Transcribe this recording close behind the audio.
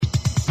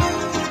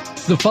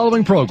The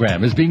following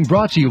program is being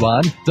brought to you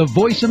on the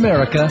Voice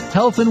America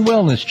Health and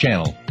Wellness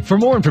Channel. For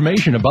more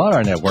information about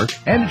our network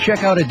and to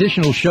check out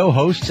additional show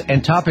hosts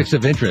and topics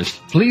of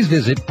interest, please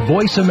visit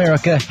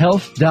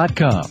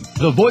voiceamericahealth.com.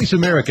 The Voice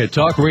America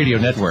Talk Radio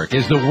Network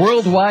is the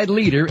worldwide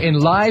leader in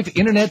live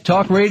Internet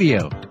talk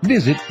radio.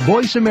 Visit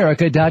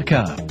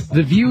voiceamerica.com.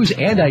 The views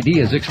and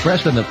ideas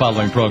expressed on the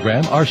following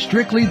program are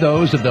strictly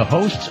those of the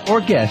hosts or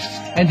guests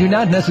and do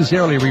not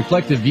necessarily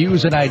reflect the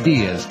views and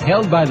ideas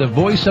held by the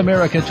Voice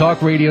America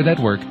Talk Radio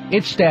Network,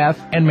 its staff,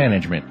 and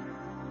management.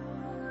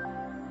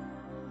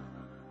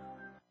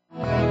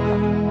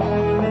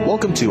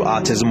 Welcome to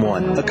Autism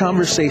One, a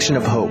conversation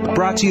of hope,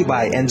 brought to you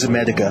by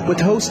Enzymedica with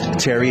host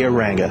Terry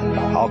Aranga.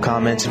 All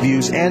comments,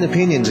 views, and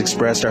opinions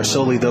expressed are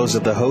solely those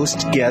of the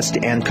host, guest,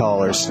 and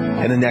callers.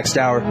 In the next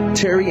hour,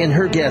 Terry and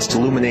her guest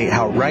illuminate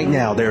how right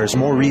now there is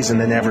more reason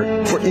than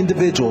ever for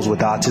individuals with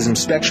autism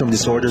spectrum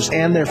disorders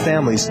and their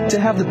families to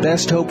have the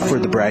best hope for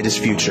the brightest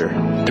future.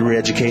 Through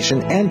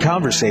education and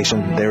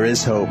conversation, there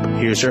is hope.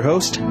 Here's your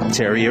host,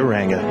 Terry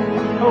Aranga.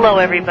 Hello,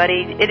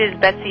 everybody. It is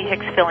Betsy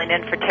Hicks filling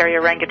in for Terry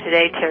Aranga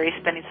today. Terry's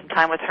spending some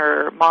time with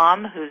her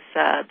mom, who's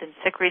been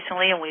sick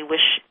recently, and we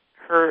wish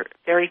her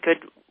very good,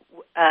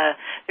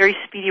 very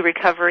speedy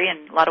recovery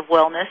and a lot of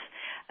wellness.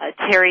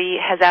 Terry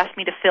has asked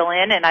me to fill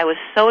in, and I was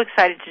so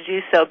excited to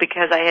do so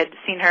because I had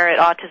seen her at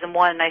Autism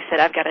One, and I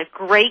said, I've got a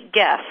great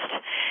guest,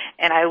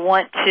 and I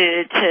want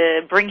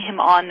to bring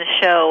him on the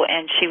show,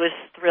 and she was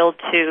thrilled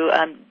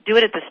to do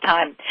it at this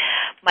time.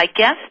 My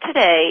guest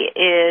today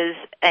is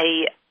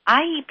a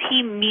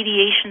IEP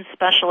mediation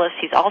specialist.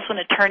 He's also an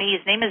attorney.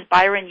 His name is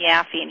Byron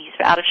Yaffe, and he's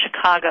out of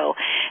Chicago.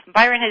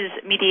 Byron has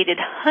mediated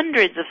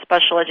hundreds of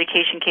special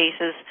education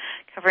cases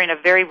covering a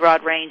very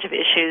broad range of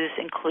issues,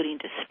 including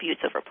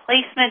disputes over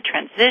placement,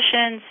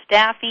 transition,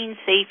 staffing,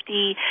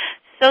 safety,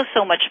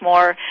 so much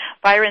more.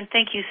 Byron,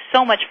 thank you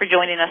so much for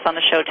joining us on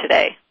the show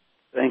today.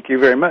 Thank you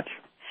very much.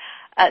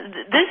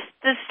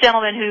 This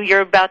gentleman who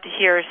you're about to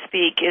hear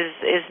speak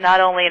is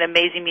not only an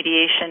amazing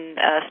mediation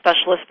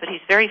specialist, but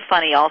he's very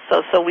funny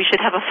also. So we should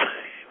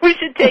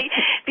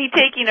be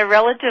taking a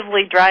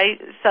relatively dry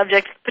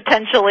subject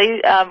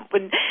potentially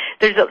when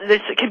there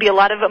can be a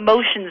lot of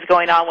emotions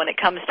going on when it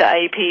comes to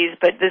IEPs.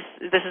 But this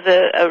is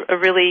a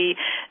really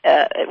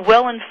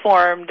well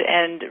informed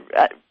and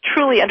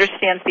truly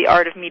understands the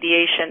art of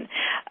mediation.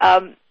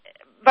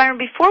 Byron,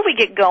 before we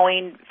get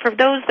going, for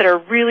those that are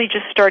really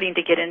just starting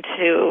to get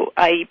into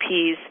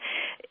IEPs,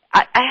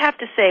 I have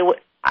to say,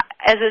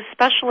 as a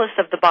specialist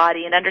of the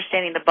body and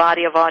understanding the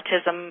body of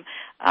autism,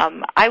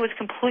 I was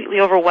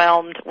completely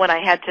overwhelmed when I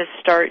had to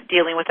start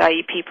dealing with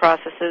IEP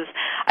processes.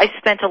 I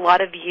spent a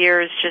lot of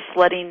years just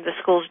letting the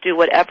schools do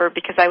whatever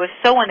because I was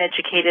so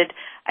uneducated,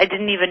 I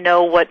didn't even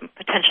know what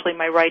potentially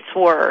my rights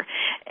were.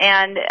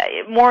 And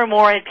more and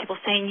more I had people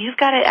saying, you've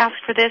got to ask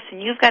for this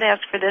and you've got to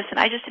ask for this,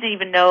 and I just didn't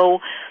even know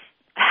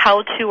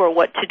how to or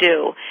what to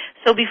do.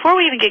 So before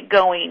we even get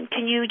going,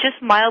 can you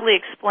just mildly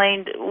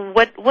explain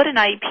what an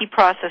IEP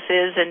process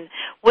is and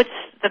what's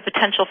the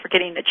potential for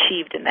getting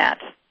achieved in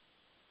that?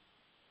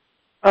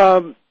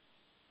 On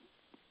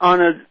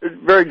a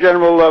very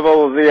general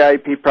level, the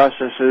IEP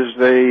process is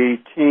the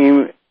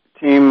team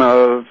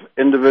of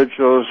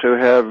individuals who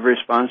have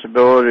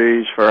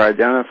responsibilities for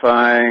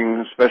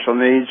identifying special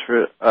needs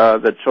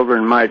that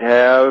children might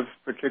have,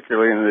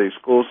 particularly in the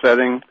school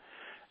setting.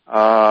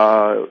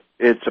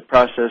 It's a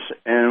process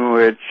in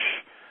which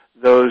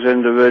those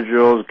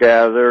individuals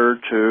gather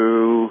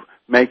to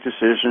make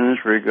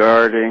decisions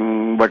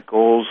regarding what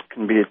goals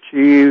can be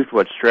achieved,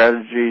 what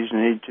strategies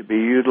need to be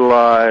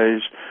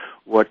utilized,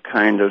 what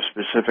kind of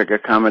specific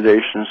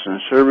accommodations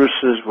and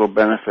services will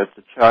benefit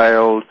the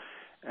child.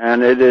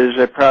 And it is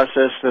a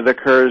process that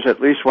occurs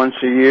at least once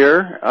a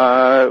year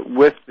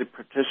with the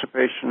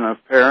participation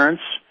of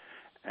parents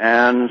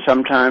and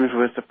sometimes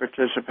with the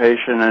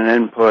participation and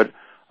input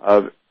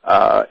of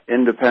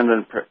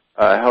independent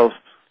health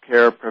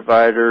care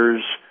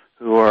providers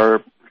who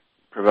are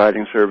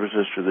providing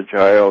services to the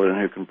child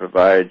and who can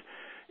provide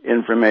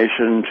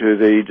information to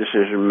the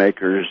decision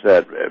makers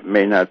that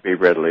may not be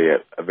readily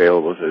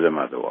available to them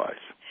otherwise.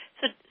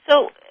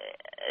 So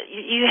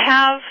you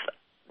have,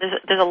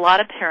 there's a lot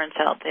of parents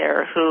out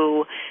there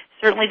who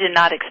certainly did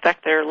not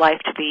expect their life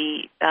to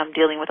be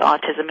dealing with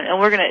autism, and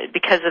we're going to,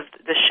 because of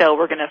the show,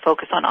 we're going to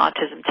focus on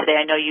autism today.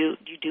 I know you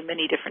do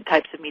many different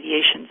types of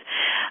mediations,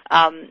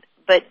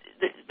 but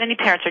many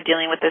parents are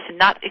dealing with this and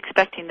not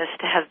expecting this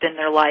to have been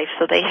their life,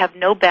 so they have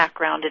no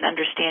background in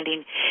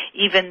understanding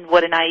even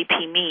what an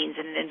IEP means,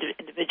 an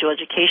individual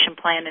education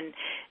plan. And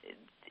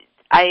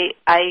I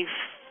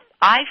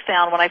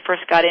found when I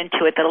first got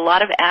into it that a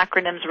lot of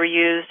acronyms were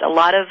used, a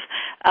lot of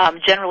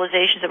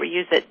generalizations that were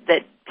used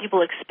that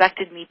people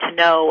expected me to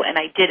know, and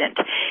I didn't.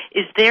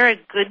 Is there a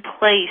good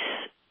place,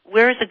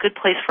 where is a good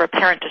place for a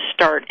parent to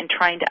start in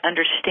trying to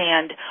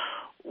understand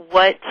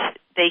what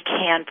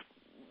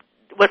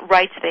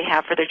rights they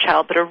have for their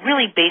child, but a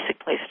really basic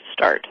place to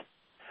start?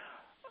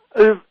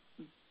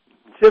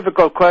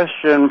 Difficult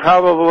question.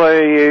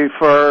 Probably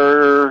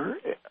for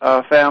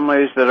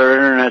families that are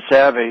Internet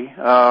savvy,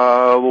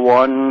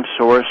 one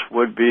source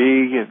would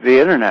be the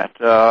Internet.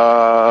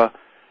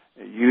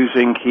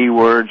 Using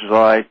keywords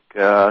like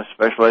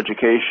special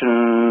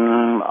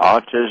education,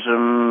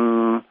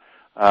 autism,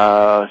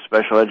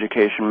 special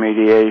education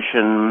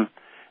mediation.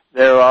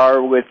 There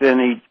are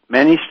within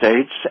many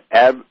states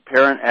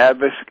parent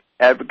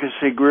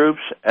advocacy groups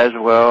as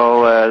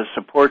well as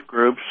support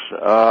groups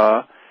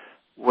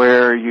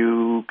where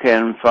you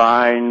can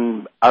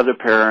find other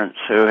parents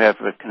who have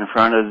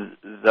confronted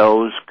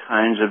those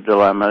kinds of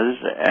dilemmas.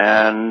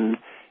 And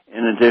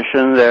in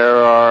addition, there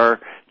are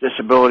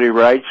disability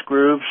rights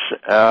groups,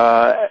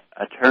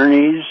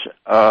 attorneys,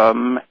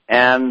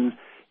 and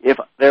if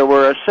there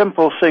were a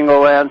simple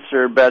single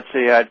answer,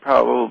 Betsy, I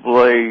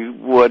probably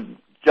would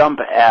jump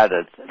at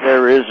it.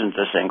 There isn't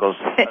a single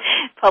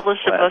Publish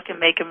a book and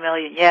make $1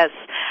 million. Yes,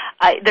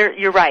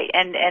 you're right,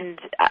 and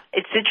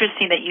it's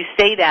interesting that you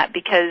say that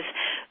because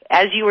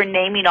as you were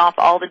naming off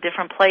all the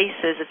different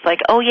places, it's like,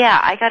 oh yeah,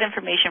 I got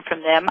information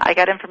from them. I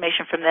got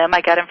information from them.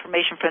 I got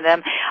information from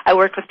them. I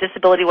worked with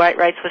Disability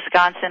Rights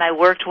Wisconsin. I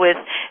worked with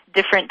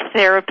different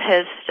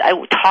therapists. I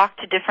talked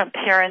to different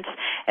parents,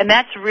 and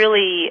that's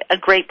really a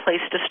great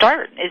place to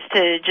start. Is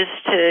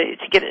to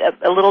get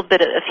a little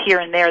bit of here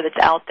and there that's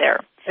out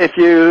there.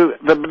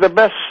 The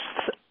best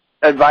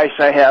advice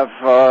I have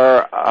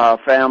for a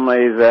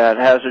family that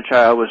has a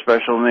child with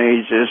special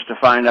needs is to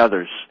find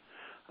others.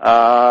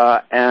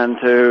 And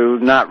to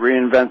not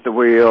reinvent the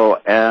wheel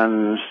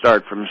and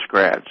start from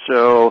scratch.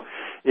 So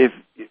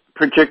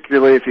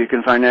particularly if you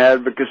can find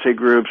advocacy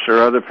groups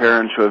or other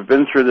parents who have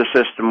been through the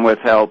system with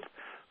help,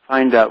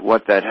 find out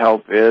what that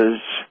help is.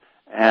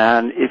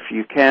 And if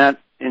you can't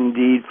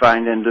indeed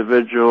find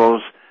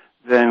individuals,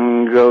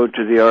 then go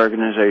to the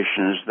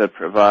organizations that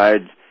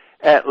provide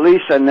at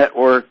least a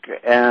network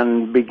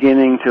and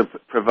beginning to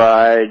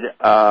provide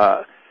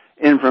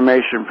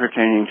information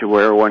pertaining to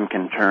where one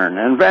can turn.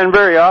 And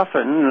very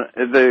often,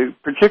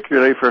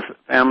 particularly for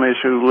families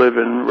who live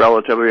in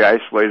relatively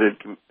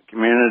isolated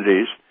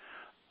communities,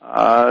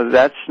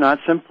 that's not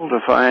simple to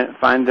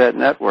find that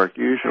network.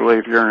 Usually,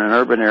 if you're in an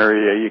urban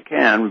area, you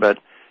can, but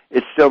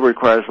it still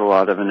requires a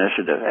lot of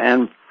initiative.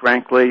 And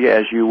frankly,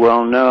 as you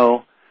well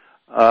know,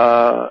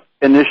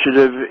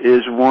 initiative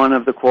is one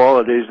of the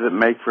qualities that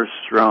make for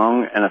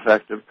strong and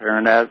effective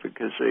parent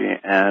advocacy,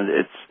 and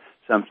it's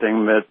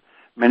something that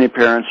many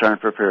parents aren't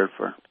prepared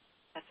for.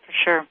 That's for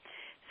sure.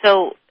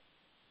 So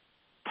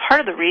part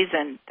of the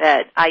reason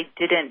that I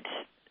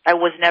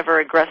was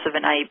never aggressive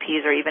in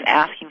IEPs or even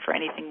asking for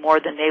anything more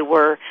than they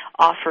were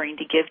offering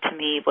to give to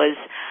me was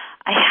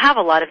I have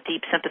a lot of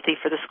deep sympathy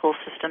for the school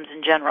systems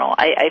in general.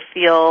 I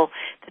feel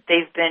that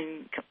they've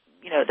been,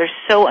 they're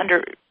so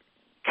undercut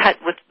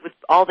with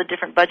all the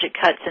different budget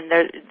cuts, and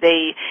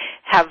they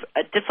have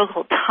a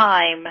difficult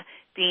time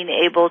being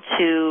able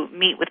to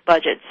meet with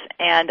budgets,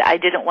 and I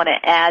didn't want to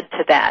add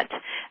to that.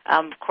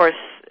 Of course,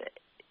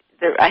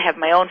 I have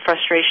my own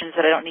frustrations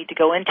that I don't need to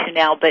go into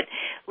now, but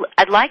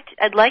I'd like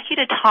you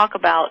to talk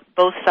about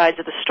both sides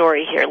of the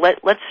story here.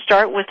 Let's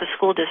start with the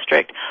school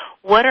district.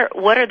 What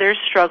are their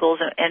struggles,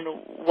 and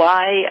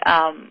why?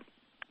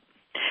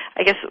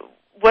 I guess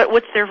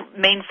what's their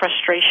main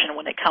frustration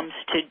when it comes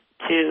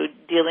to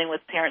dealing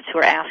with parents who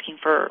are asking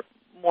for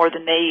more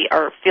than they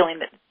are feeling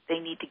that they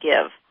need to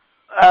give?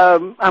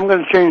 I'm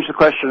going to change the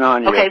question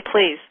on you. Okay,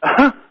 please.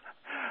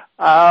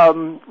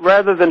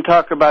 Rather than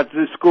talk about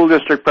the school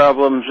district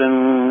problems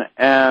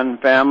and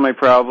family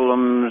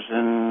problems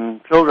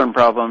and children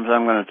problems,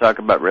 I'm going to talk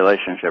about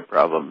relationship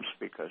problems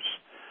because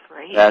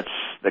that's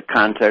the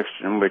context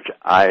in which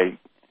I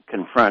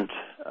confront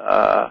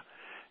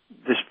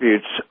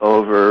disputes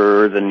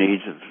over the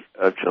needs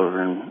of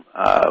children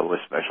with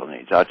special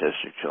needs,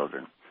 autistic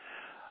children.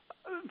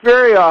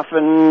 Very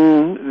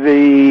often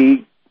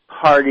the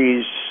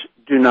parties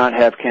do not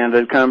have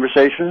candid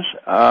conversations.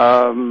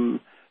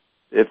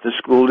 If the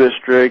school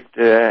district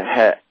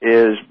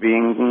is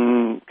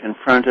being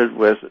confronted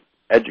with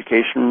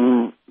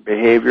education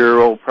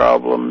behavioral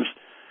problems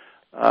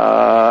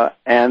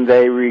and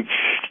they reach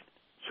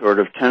sort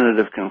of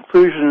tentative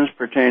conclusions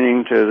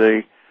pertaining to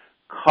the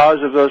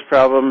cause of those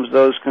problems,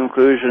 those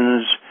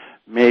conclusions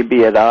may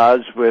be at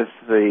odds with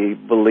the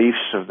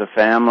beliefs of the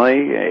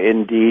family.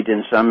 Indeed,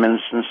 in some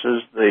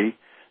instances, the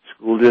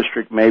school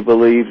district may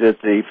believe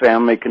that the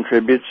family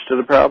contributes to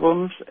the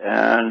problems,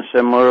 and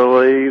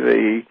similarly,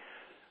 the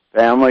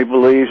family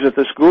believes that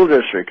the school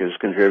district is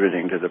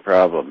contributing to the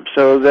problem.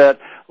 So that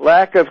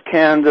lack of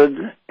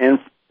candid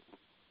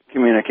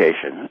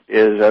communication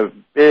is a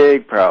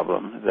big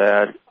problem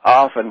that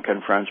often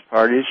confronts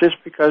parties just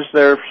because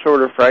they're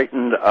sort of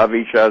frightened of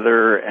each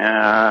other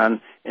and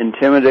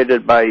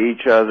intimidated by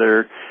each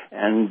other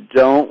and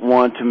don't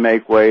want to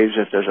make waves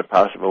if there's a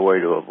possible way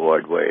to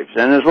avoid waves.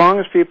 And as long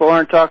as people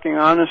aren't talking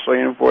honestly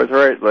and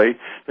forthrightly,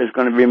 there's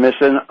going to be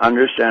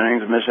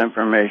misunderstandings,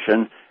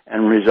 misinformation,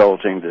 and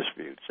resulting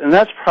disputes. And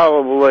that's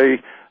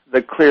probably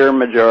the clear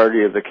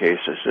majority of the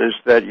cases, is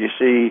that you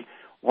see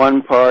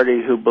one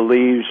party who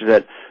believes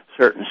that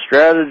certain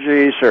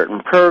strategies,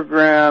 certain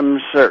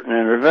programs, certain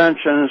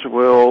interventions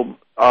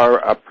are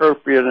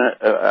appropriate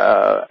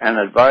and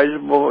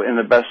advisable in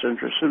the best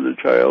interest of the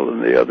child,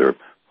 and the other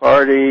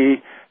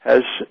party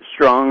has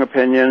strong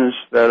opinions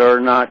that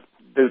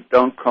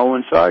don't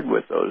coincide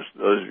with those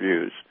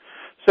views.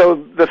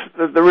 So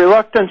the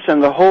reluctance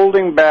and the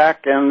holding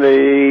back and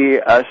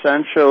the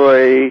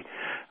essentially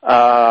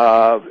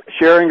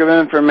sharing of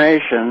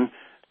information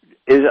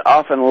is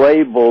often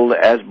labeled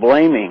as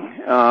blaming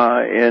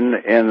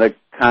in the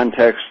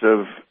context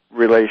of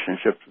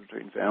relationships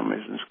between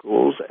families and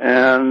schools,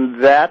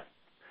 and that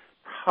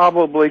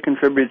probably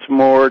contributes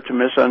more to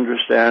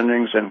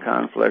misunderstandings and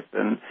conflict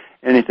than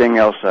anything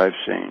else I've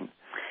seen.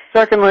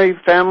 Secondly,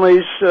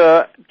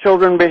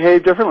 children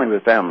behave differently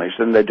with families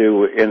than they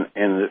do in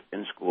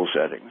school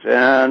settings,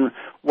 and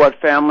what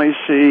families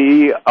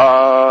see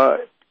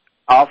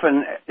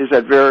often is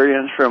at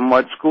variance from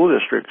what school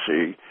districts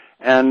see,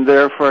 and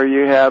therefore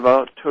you have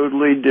a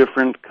totally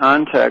different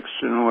context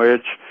in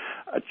which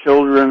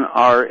children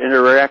are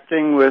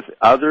interacting with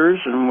others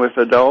and with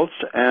adults,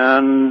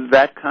 and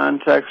that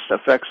context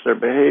affects their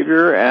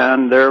behavior,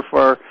 and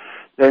therefore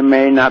they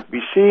may not be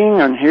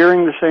seeing and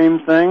hearing the same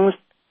things.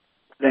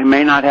 They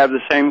may not have the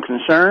same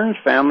concerns.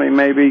 Family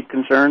may be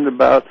concerned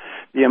about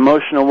the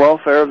emotional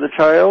welfare of the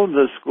child.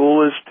 The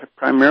school is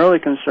primarily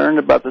concerned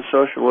about the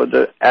social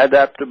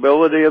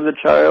adaptability of the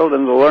child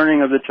and the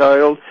learning of the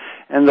child,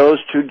 and those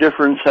two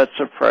different sets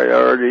of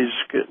priorities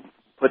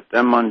put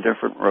them on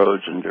different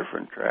roads and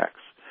different tracks.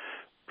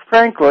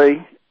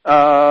 Frankly,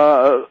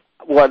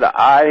 what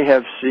I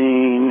have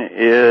seen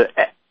is,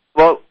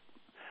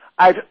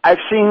 I've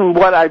seen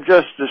what I've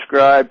just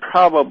described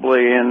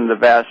probably in the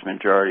vast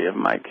majority of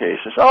my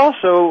cases.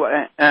 Also,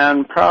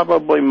 and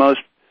probably in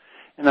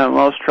the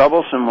most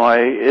troublesome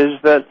way, is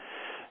that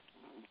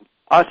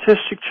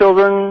autistic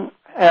children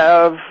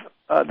have,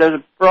 there's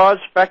a broad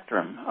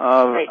spectrum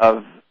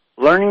of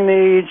learning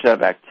needs,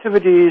 of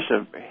activities,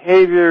 of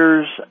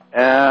behaviors,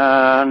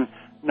 and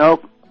no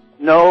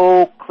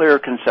clear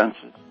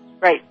consensus.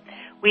 Right.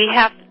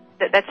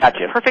 That's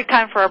the perfect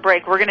time for our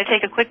break. We're going to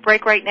take a quick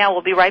break right now.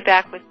 We'll be right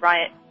back with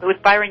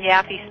Byron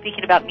Yaffe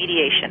speaking about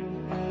mediation.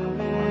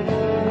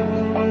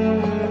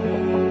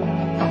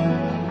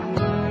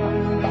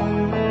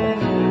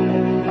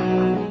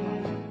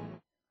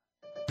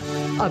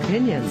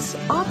 Opinions,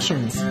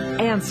 options,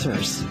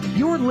 answers.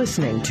 You're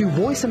listening to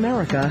Voice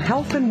America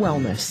Health and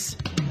Wellness.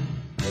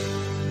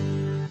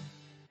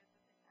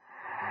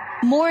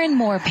 More and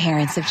more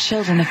parents of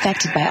children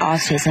affected by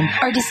autism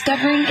are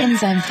discovering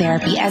enzyme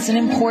therapy as an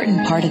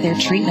important part of their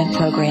treatment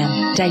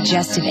program.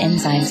 Digestive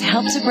enzymes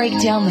help to break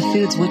down the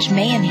foods which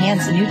may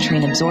enhance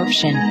nutrient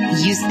absorption.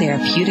 Used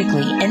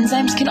therapeutically,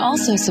 enzymes can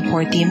also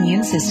support the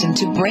immune system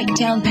to break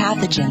down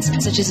pathogens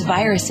such as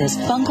viruses,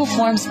 fungal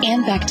forms,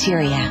 and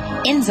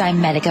bacteria. Enzyme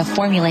Medica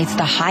formulates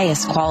the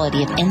highest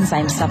quality of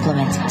enzyme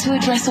supplements to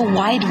address a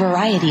wide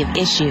variety of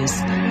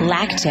issues.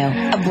 Lacto,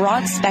 a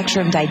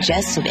broad-spectrum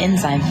digestive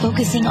enzyme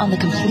focusing on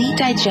the complete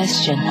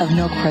digestion of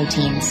milk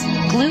proteins.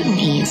 Gluten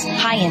Ease,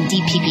 high in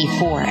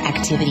DPP4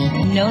 activity,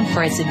 known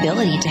for its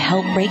ability to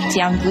help break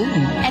down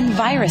gluten. And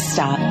Virus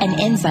Stop, an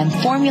enzyme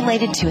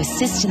formulated to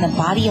assist in the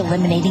body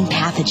eliminating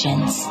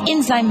pathogens.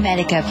 Enzyme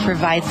Medica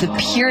provides the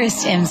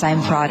purest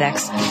enzyme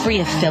products,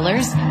 free of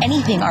fillers,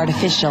 anything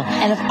artificial,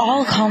 and of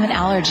all common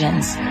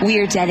allergens. We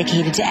are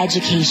dedicated to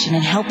education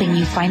and helping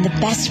you find the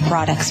best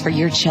products for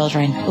your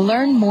children.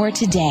 Learn more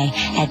today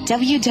at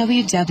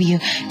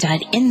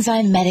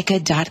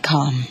www.enzymemedica.com.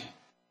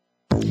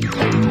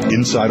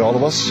 Inside all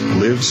of us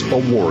lives a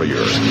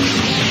warrior.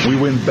 We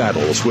win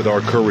battles with our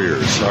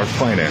careers, our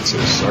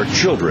finances, our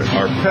children,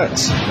 our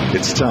pets.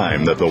 It's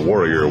time that the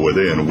warrior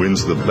within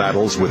wins the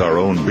battles with our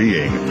own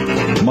being.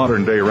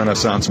 Modern-day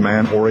Renaissance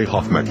man Ori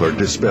Hofmeckler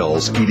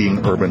dispels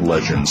eating urban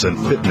legends and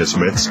fitness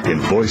myths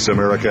in Voice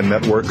America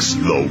Network's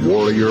The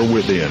Warrior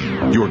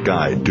Within, your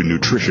guide to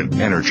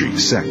nutrition, energy,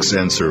 sex,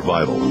 and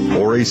survival.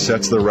 Ori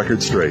sets the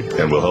record straight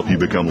and will help you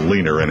become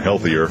leaner and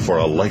healthier for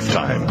a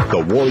lifetime.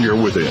 The Warrior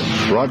Within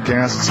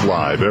broadcasts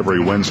live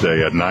every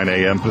Wednesday at 9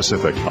 a.m.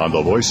 Pacific on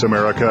the Voice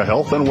America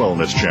Health and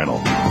Wellness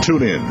Channel.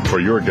 Tune in for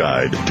your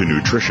guide to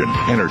nutrition,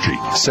 energy,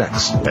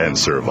 sex, and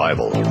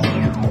survival.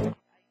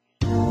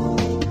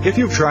 If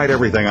you've tried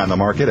everything on the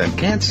market and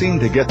can't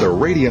seem to get the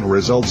radiant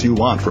results you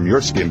want from your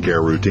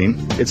skincare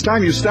routine, it's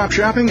time you stop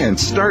shopping and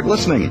start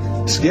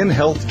listening. Skin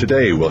Health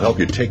Today will help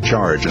you take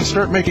charge and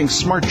start making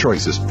smart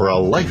choices for a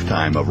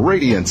lifetime of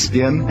radiant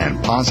skin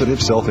and positive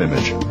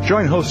self-image.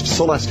 Join host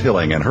Celeste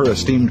Hilling and her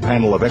esteemed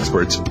panel of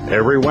experts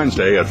every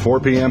Wednesday at 4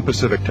 p.m.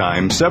 Pacific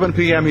Time, 7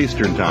 p.m.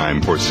 Eastern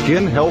Time for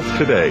Skin Health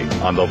Today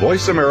on the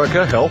Voice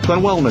America Health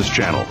and Wellness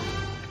Channel.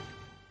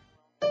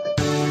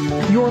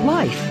 Your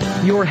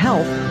life, your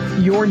health,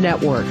 your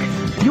network.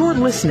 You're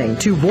listening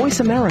to Voice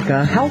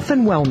America Health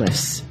and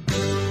Wellness.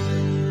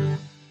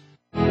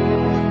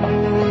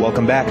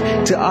 Welcome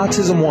back to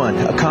Autism One,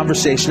 a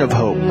conversation of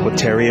hope with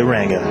Terry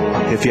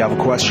Aranga. If you have a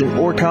question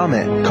or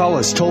comment, call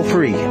us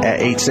toll-free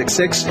at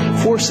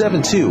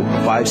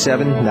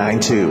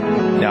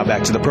 866-472-5792. Now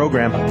back to the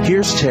program.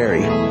 Here's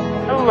Terry.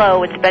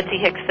 Hello, it's Betsy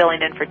Hicks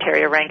filling in for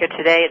Terry Aranga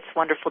today. It's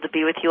wonderful to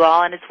be with you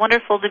all, and it's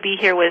wonderful to be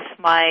here with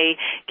my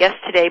guest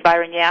today,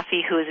 Byron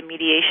Yaffe, who is a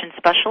mediation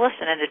specialist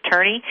and an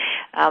attorney.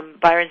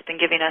 Byron's been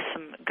giving us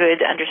some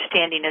good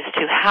understanding as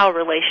to how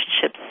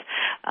relationships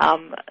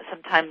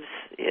sometimes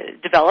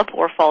develop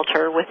or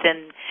falter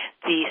within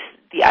the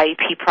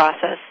IEP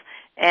process.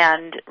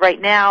 And right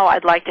now,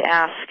 I'd like to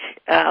ask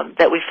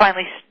that we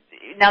finally,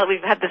 now that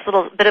we've had this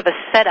little bit of a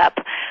setup,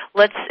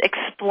 let's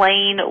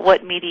explain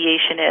what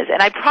mediation is.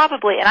 And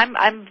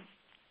I'm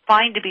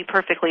fine to be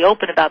perfectly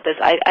open about this.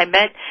 I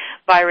met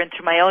Byron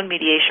through my own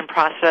mediation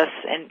process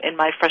and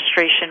my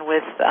frustration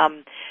with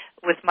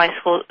my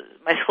school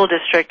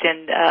district,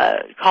 and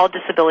called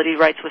Disability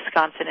Rights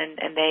Wisconsin,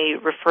 and they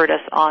referred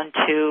us on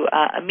to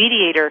a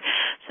mediator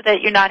so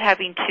that you're not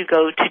having to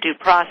go to due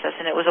process.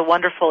 And it was a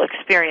wonderful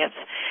experience.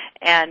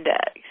 And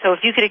so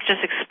if you could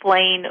just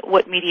explain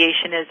what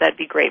mediation is, that'd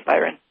be great,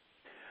 Byron.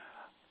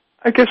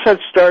 I guess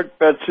I'd start,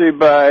 Betsy,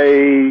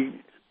 by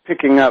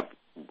picking up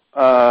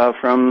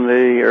from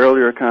the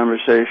earlier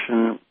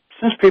conversation.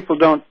 Since people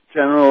don't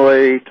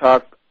generally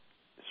talk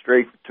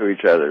straight to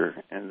each other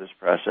in this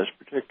process,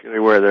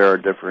 particularly where there are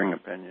differing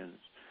opinions,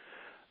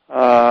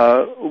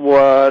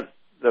 what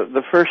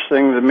the first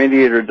thing the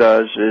mediator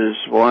does is,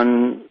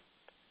 one,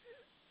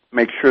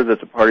 make sure that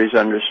the parties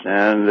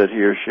understand that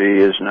he or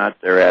she is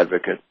not their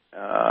advocate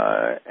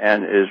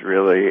and is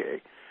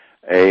really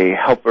a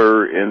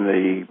helper in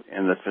the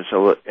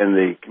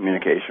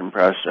communication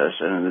process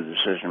and in the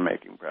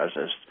decision-making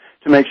process,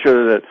 to make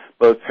sure that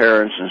both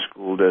parents and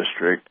school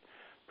district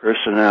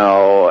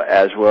personnel,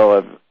 as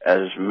well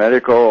as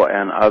medical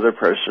and other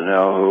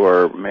personnel who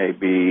are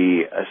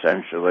maybe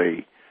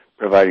essentially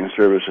providing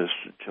services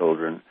to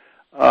children,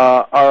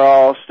 are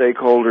all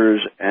stakeholders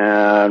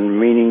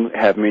and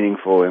have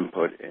meaningful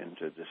input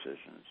into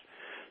decisions.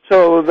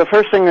 So the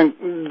first thing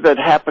that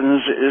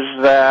happens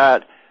is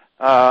that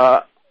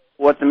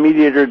what the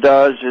mediator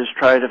does is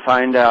try to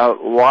find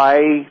out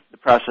why the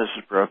process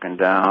is broken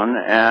down,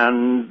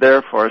 and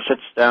therefore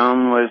sits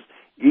down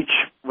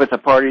with the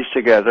parties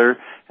together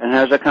and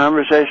has a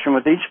conversation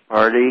with each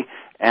party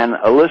and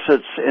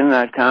elicits in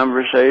that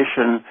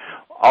conversation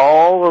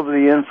all of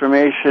the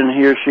information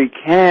he or she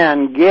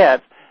can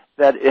get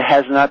that it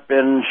has not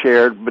been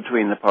shared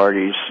between the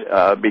parties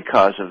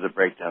because of the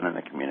breakdown in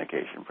the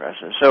communication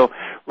process. So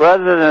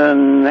rather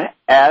than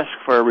ask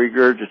for a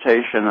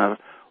regurgitation of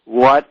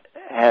what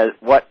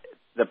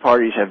the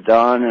parties have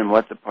done and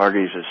what the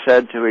parties have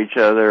said to each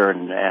other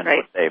and right,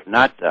 what they've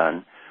not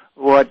done,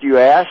 what you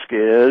ask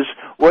is,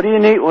 what do you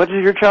need? What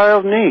does your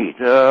child need?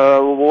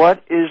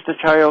 What is the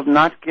child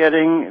not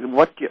getting?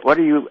 What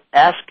are you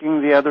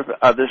asking the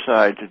other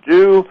side to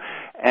do?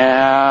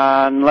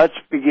 And let's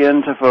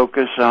begin to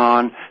focus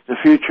on the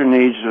future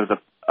needs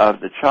of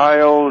the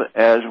child,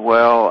 as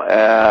well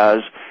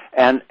as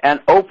and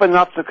open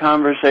up the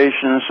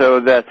conversation so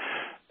that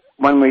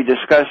when we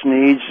discuss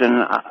needs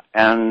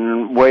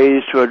and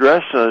ways to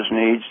address those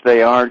needs,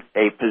 they aren't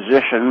a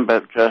position,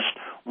 but just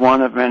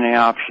one of many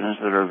options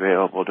that are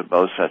available to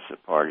both sets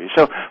of parties.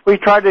 So we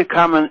try to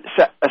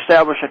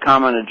establish a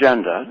common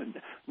agenda,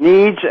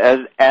 needs,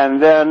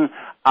 and then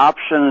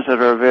options that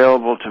are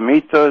available to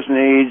meet those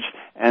needs,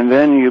 and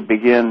then you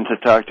begin to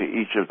talk to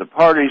each of the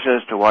parties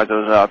as to why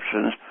those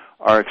options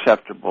are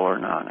acceptable or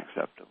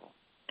non-acceptable.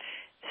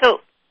 So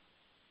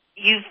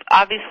you've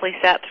obviously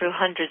sat through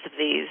hundreds of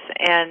these,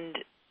 and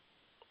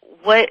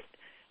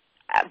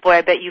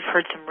I bet you've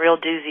heard some real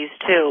doozies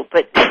too,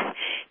 but do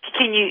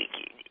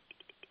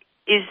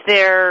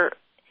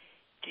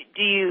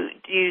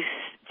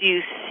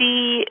you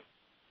see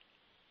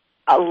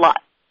a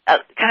lot, do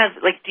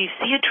you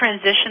see a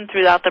transition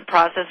throughout the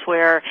process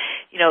where,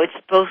 it's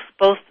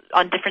both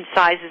on different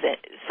sides,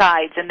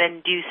 and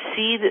then do you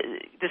see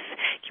this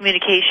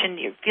communication,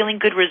 you're feeling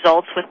good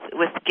results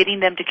with getting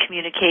them to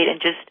communicate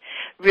and just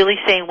really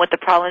saying what the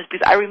problem is?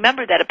 Because I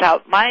remember that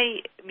about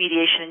my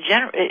mediation in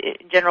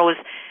general was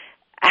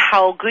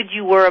how good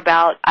you were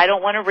about, I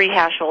don't want to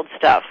rehash old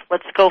stuff.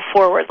 Let's go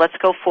forward.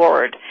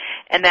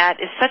 And that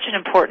is such an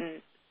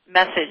important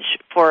message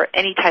for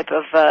any type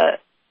of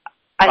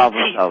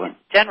IEP in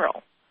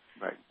general.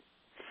 Right.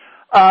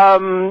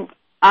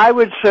 I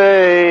would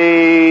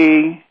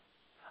say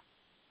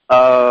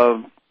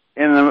in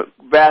the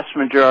vast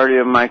majority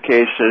of my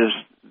cases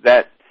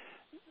that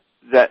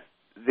the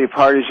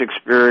parties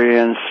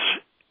experience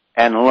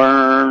and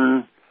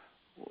learn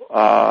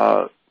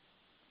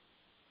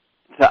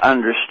to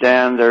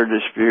understand their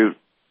dispute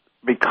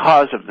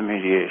because of the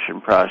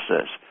mediation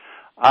process.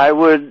 I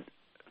would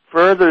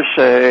further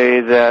say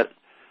that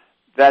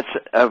that's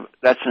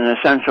an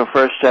essential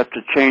first step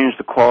to change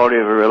the quality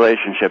of a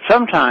relationship.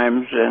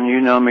 Sometimes, and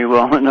you know me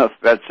well enough,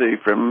 Betsy,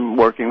 from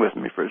working with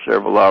me for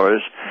several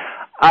hours,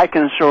 I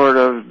can sort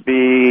of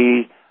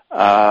be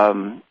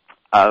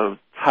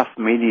tough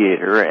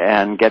mediator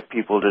and get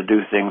people to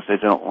do things they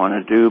don't want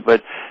to do.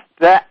 But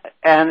that,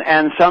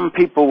 and some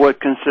people would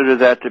consider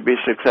that to be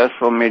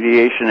successful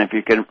mediation if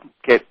you can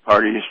get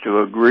parties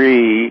to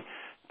agree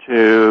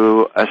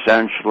to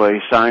essentially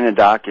sign a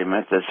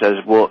document that says,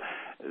 well,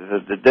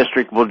 the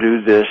district will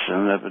do this,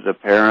 and the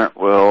parent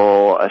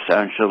will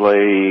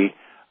essentially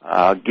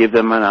give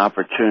them an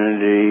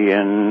opportunity,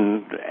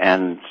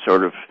 and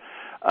sort of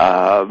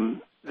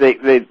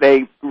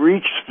they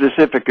reach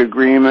specific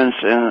agreements,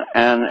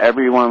 and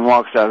everyone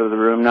walks out of the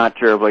room not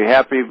terribly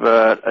happy,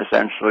 but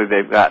essentially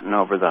they've gotten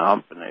over the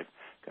hump and they've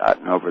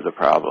gotten over the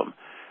problem.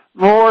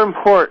 More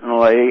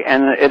importantly,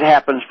 and it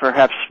happens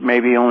perhaps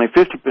maybe only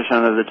 50%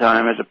 of the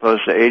time as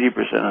opposed to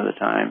 80% of the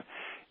time,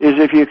 is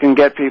if you can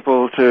get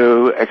people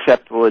to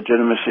accept the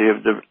legitimacy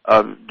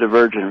of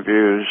divergent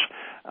views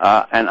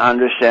and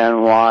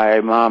understand why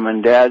mom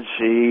and dad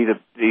see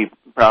the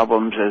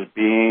problems as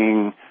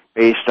being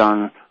based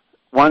on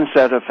one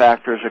set of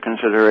factors or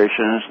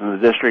considerations, and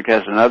the district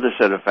has another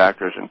set of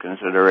factors and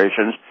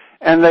considerations,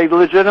 and they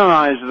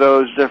legitimize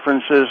those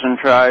differences and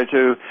try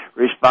to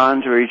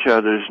respond to each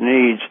other's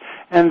needs.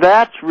 And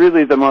that's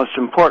really the most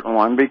important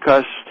one,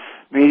 because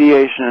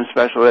mediation in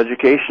special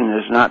education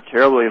is not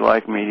terribly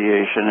like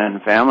mediation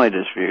in family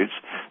disputes.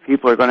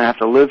 People are going to have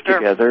to live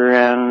together,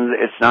 and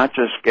it's not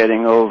just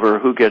getting over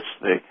who gets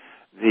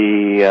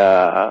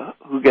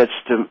who gets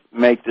to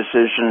make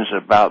decisions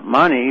about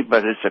money,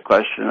 but it's a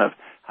question of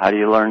how do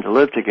you learn to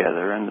live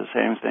together. And the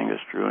same thing is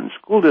true in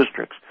school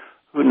districts,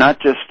 who not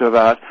just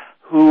about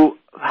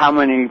how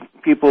many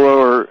people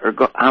or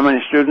how many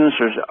students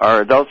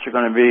or adults are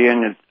going to be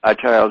in a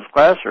child's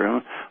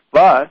classroom,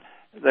 but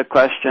the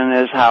question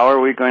is, how are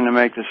we going to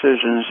make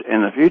decisions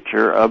in the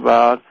future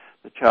about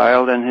the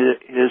child and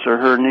his or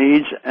her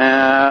needs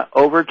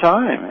over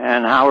time?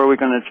 And how are we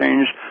going to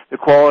change the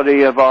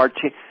quality of our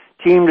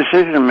team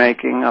decision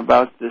making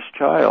about this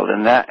child?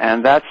 And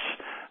that's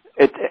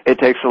it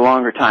takes a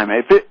longer time.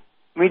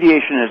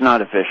 Mediation is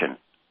not efficient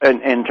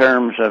in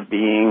terms of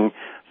being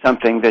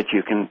something that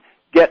you can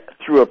get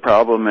through a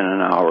problem in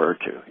an hour or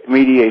two.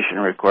 Mediation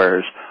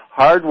requires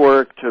hard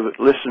work to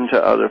listen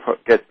to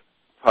get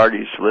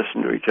parties to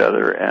listen to each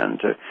other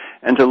and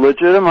to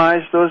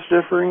legitimize those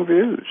differing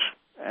views.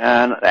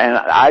 And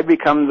I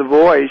become the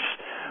voice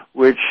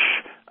which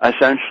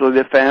essentially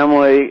the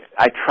family,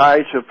 I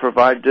try to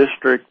provide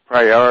district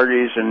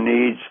priorities and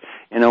needs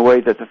in a way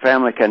that the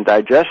family can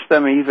digest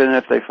them even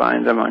if they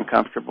find them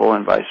uncomfortable,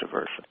 and vice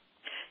versa.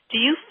 Do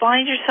you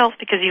find yourself,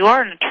 because you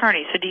are an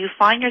attorney, so do you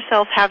find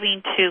yourself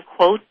having to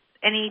quote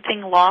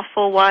anything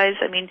lawful-wise?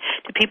 I mean,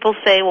 do people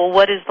say, well,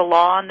 what is the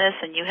law on this,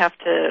 and you have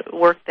to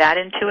work that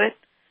into it?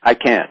 I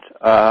can't.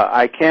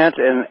 I can't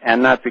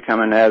and not become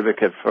an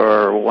advocate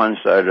for one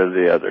side or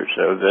the other.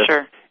 So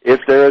that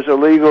if there is a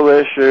legal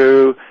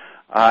issue,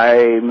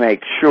 I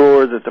make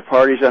sure that the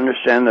parties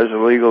understand there's a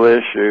legal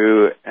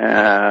issue,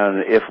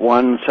 and if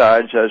one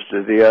side says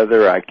to the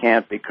other, I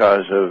can't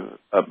because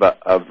of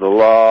the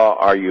law,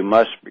 or you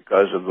must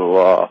because of the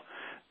law,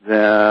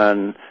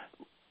 then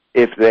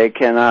if they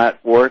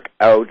cannot work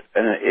out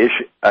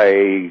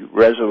a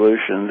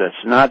resolution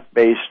that's not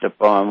based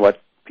upon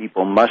what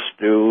people must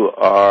do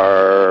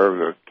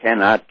or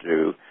cannot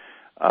do,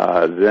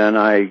 then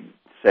I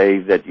say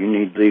that you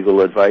need legal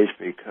advice,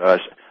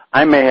 because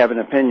I may have an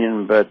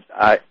opinion, but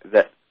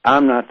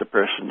I'm not the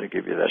person to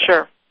give you that.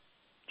 Sure.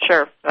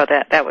 Oh,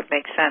 that would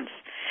make sense.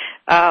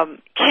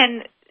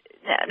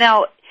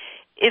 Now,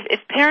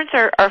 if parents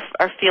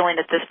are feeling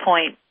at this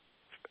point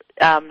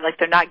like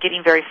they're not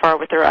getting very far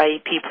with their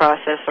IEP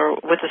process or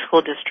with the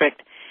school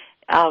district,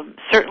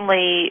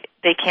 certainly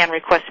they can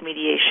request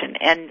mediation,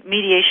 and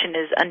mediation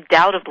is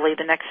undoubtedly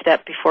the next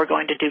step before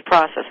going to due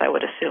process, I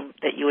would assume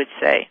that you would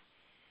say.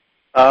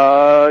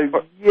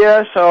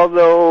 Yes,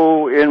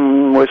 although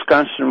in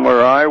Wisconsin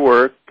where I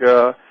work,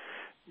 there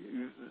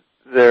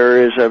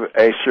is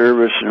a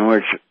service in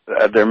which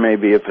there may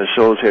be a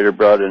facilitator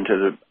brought into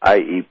the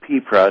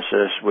IEP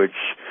process, which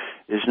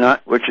is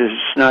not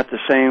the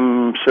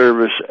same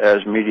service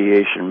as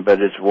mediation, but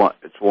it's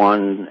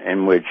one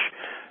in which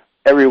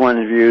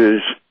everyone's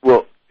views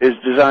is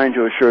designed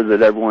to assure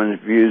that everyone's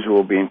views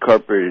will be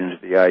incorporated into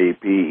the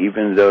IEP,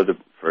 even though,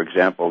 for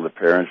example, the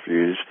parents'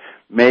 views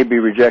may be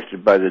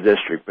rejected by the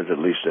district, but at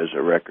least there's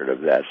a record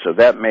of that. So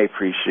that may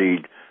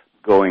precede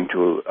going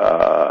to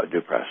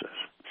due process.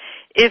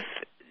 If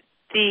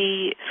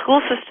the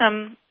school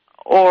system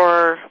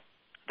or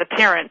the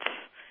parents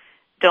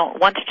don't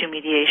want to do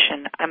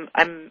mediation,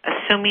 I'm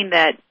assuming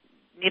that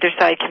neither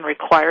side can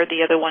require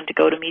the other one to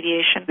go to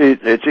mediation?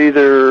 It's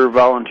either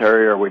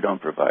voluntary or we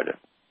don't provide it.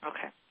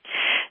 Okay.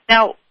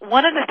 Now,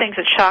 one of the things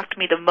that shocked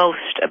me the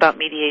most about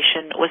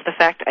mediation was the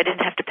fact I didn't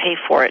have to pay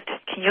for it.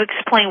 Can you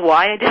explain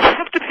why I didn't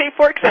have to pay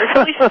for it? Because I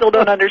really still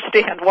don't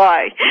understand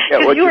why.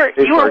 Because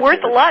you are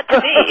worth a lot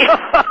to me.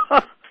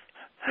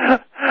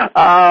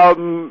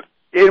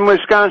 In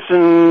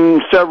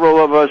Wisconsin, several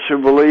of us who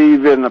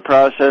believe in the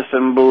process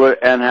and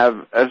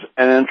have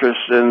an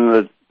interest in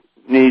the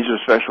needs of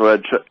special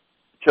ed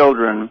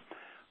children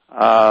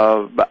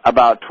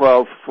about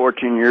 12,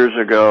 14 years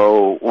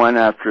ago, went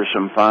after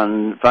some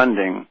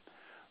funding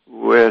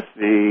with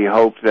the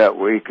hope that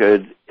we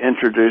could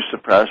introduce the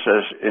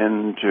process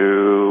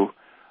into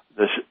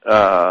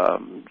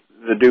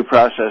the due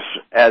process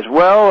as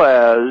well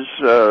as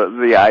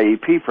the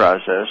IEP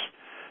process,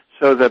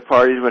 so that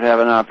parties would have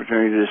an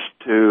opportunity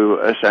to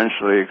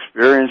essentially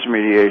experience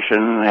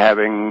mediation,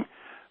 having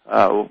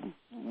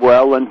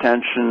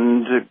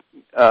well-intentioned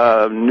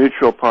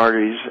neutral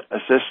parties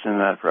assist in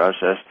that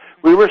process.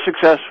 We were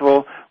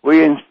successful.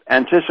 We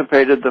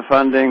anticipated the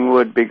funding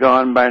would be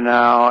gone by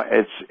now.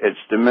 It's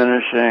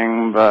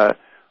diminishing, but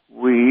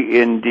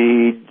we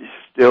indeed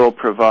still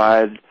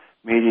provide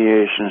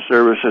mediation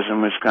services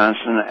in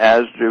Wisconsin,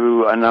 as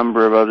do a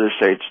number of other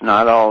states,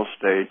 not all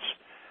states.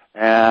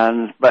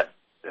 But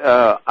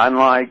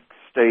unlike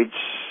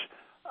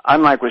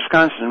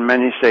Wisconsin,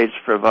 many states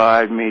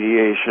provide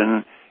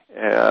mediation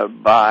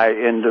by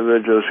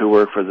individuals who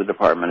work for the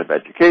Department of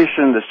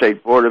Education, the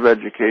State Board of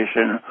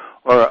Education,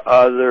 or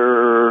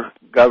other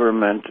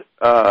government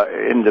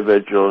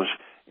individuals.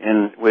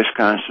 In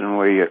Wisconsin,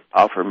 we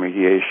offer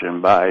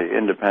mediation by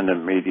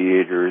independent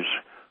mediators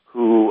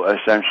who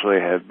essentially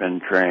have been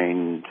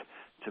trained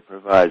to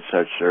provide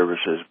such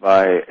services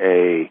by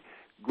a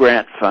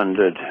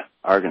grant-funded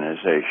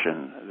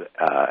organization,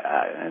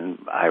 and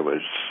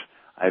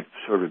I've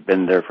sort of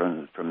been there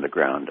from the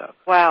ground up.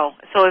 Wow.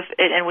 So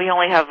and we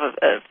only have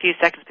a few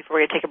seconds before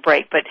we take a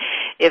break, but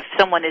if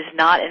someone is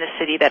not in a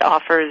city that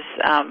offers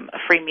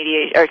free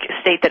mediation, or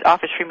a state that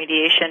offers free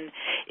mediation,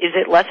 is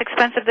it less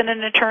expensive than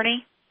an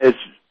attorney? It's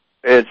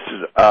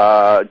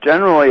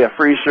generally a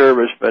free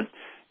service, but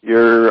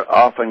you're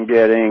often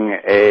getting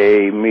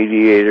a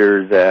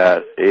mediator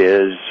that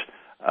is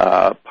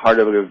part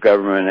of a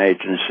government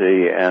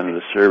agency, and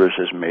the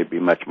services may be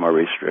much more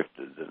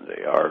restricted than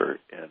they are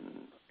in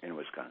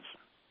Wisconsin.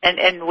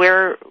 And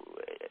where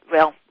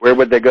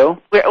would they go?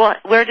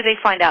 Where do they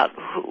find out?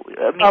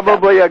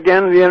 Probably,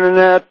 again, the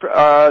Internet,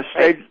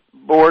 State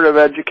Board of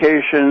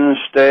Education,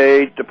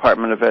 State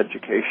Department of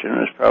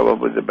Education is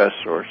probably the best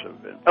source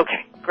of it.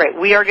 Okay, great.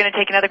 We are going to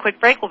take another quick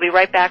break. We'll be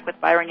right back with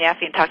Byron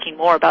Yaffe and talking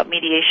more about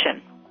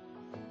mediation.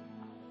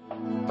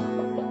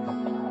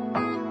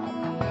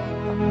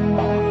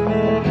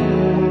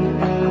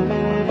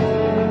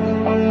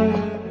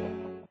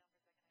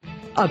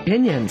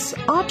 Opinions,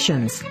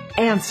 options,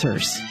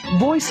 answers.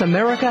 Voice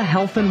America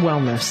Health and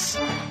Wellness.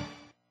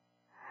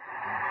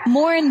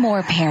 More and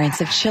more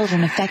parents of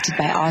children affected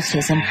by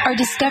autism are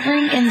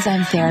discovering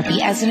enzyme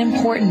therapy as an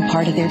important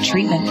part of their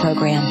treatment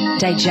program.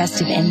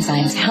 Digestive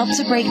enzymes help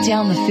to break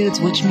down the foods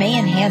which may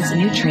enhance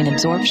nutrient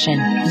absorption.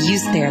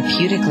 Used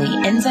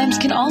therapeutically, enzymes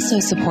can also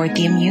support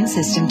the immune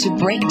system to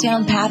break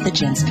down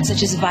pathogens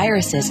such as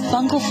viruses,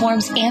 fungal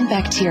forms, and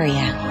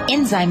bacteria.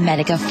 Enzyme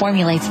Medica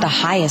formulates the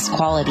highest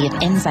quality of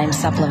enzyme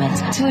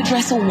supplements to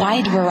address a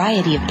wide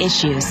variety of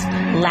issues.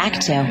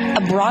 Lacto,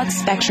 a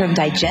broad-spectrum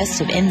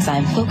digestive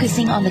enzyme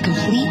focusing on the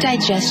complete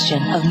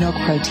digestion of milk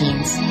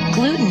proteins.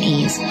 Gluten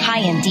Ease,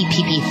 high in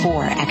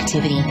DPP4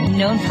 activity,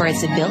 known for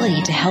its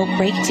ability to help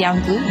break down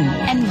gluten.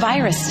 And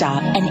Virus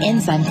Stop, an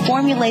enzyme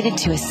formulated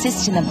to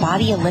assist in the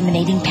body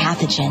eliminating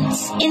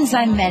pathogens.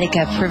 Enzyme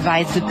Medica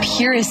provides the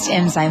purest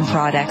enzyme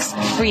products,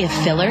 free of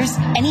fillers,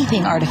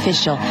 anything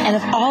artificial, and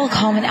of all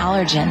common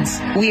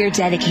allergens. We are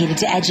dedicated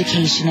to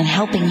education and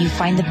helping you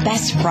find the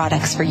best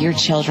products for your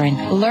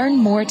children. Learn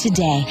more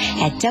today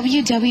at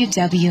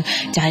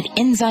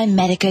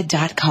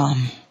www.enzymemedica.com.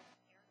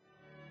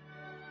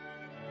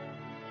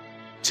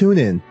 Tune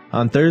in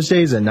on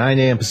Thursdays at 9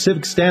 a.m.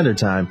 Pacific Standard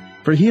Time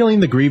for Healing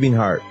the Grieving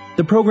Heart,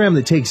 the program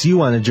that takes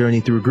you on a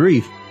journey through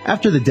grief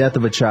after the death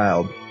of a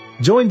child.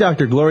 Join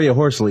Dr. Gloria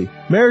Horsley,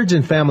 marriage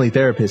and family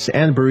therapist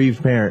and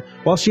bereaved parent,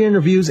 while she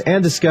interviews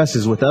and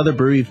discusses with other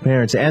bereaved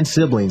parents and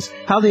siblings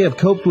how they have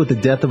coped with the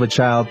death of a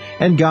child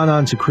and gone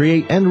on to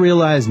create and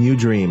realize new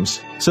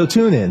dreams. So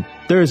tune in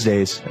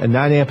Thursdays at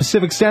 9 a.m.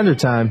 Pacific Standard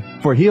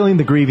Time for Healing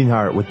the Grieving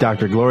Heart with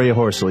Dr. Gloria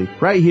Horsley,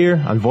 right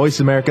here on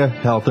Voice America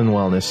Health and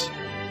Wellness.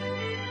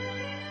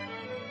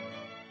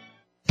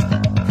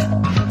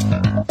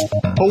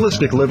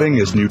 Holistic living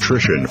is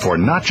nutrition for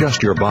not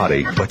just your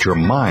body, but your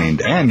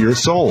mind and your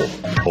soul.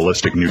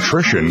 Holistic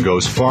nutrition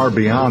goes far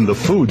beyond the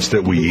foods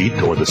that we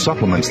eat or the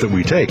supplements that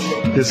we take.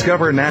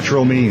 Discover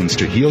natural means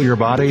to heal your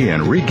body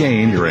and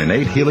regain your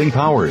innate healing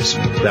powers.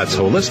 That's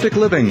Holistic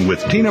Living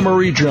with Tina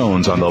Marie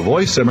Jones on the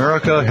Voice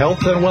America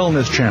Health and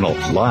Wellness Channel,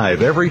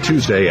 live every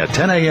Tuesday at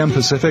 10 a.m.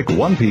 Pacific,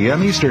 1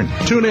 p.m. Eastern.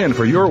 Tune in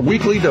for your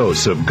weekly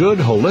dose of good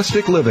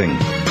holistic living.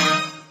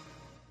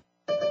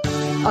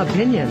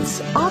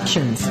 Opinions,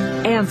 options,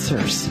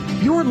 answers.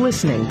 You're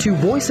listening to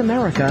Voice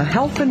America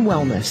Health and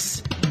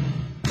Wellness.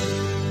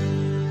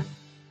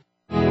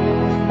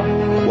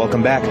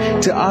 welcome back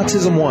to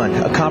Autism One,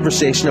 a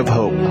conversation of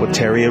hope with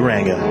Terry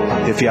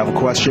Aranga. If you have a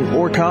question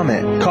or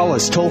comment, call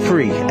us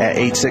toll-free at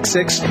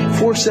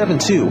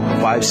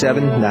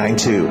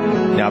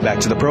 866-472-5792. Now back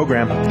to the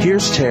program.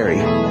 Here's Terry.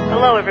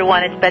 Hello,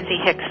 everyone. It's Betsy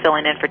Hicks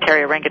filling in for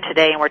Terry Aranga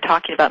today, and we're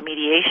talking about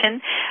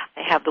mediation.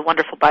 I have the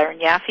wonderful Byron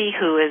Yaffe,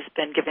 who has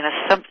been giving us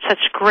such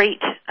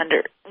great,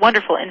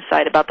 wonderful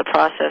insight about the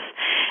process.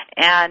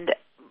 And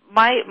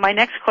my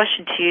next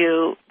question to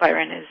you,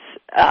 Byron, is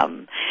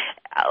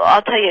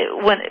I'll tell you,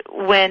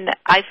 when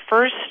I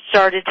first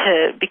started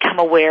to become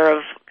aware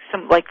of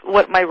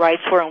what my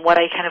rights were and what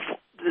I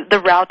the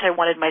route I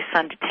wanted my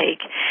son to take,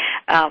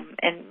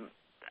 and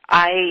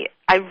I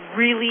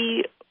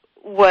really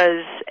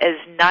was as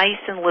nice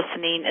and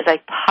listening as I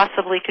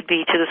possibly could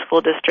be to the school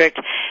district,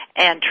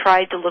 and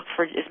tried to look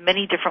for as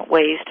many different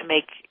ways to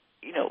make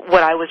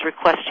what I was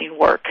requesting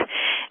work.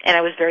 And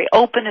I was very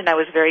open and I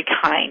was very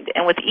kind.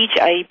 And with each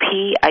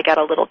IEP, I got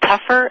a little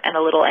tougher and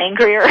a little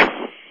angrier.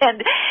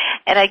 and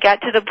I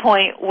got to the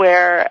point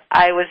where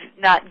I was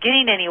not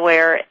getting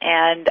anywhere,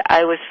 and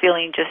I was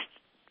feeling just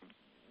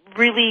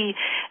really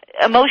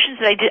emotions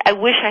that I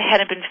wish I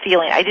hadn't been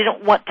feeling. I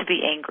didn't want to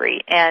be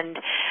angry. And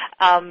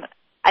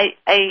I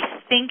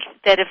think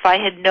that if I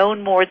had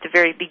known more at the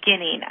very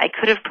beginning, I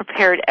could have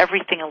prepared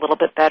everything a little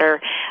bit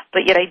better,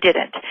 but yet I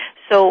didn't.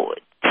 So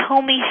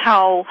tell me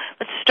how,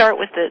 let's start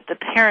with the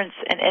parents,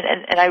 and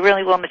I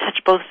really want to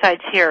touch both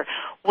sides here.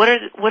 What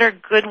are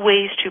good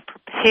ways to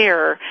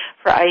prepare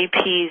for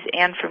IEPs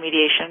and for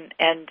mediation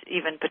and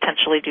even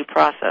potentially due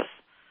process?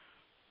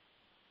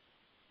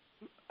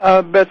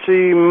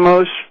 Betsy,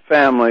 most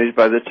families,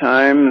 by the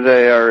time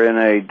they are in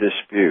a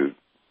dispute,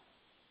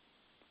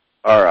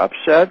 are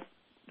upset,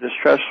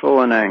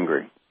 distressful, and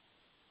angry.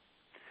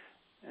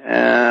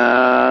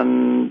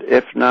 And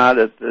if not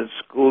at the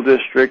school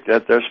district,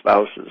 at their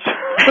spouses.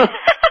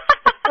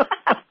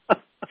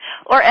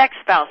 Or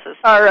ex-spouses.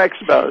 Or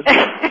ex-spouses.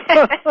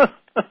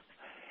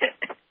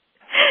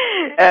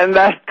 And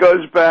that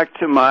goes back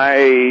to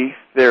my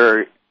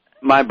theory,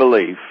 my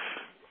belief,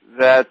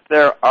 that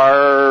there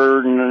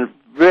are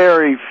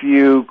very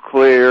few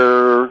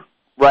clear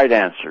right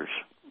answers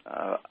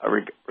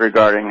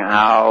regarding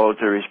how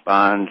to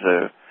respond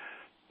to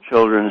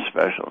children's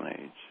special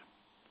needs.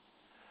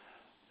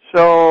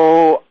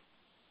 So,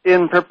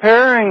 in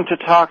preparing to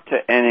talk to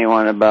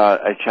anyone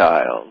about a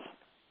child,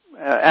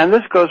 and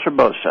this goes for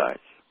both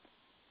sides,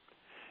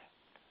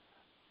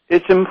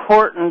 it's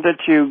important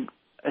that you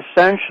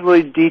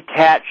essentially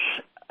detach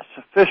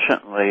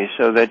sufficiently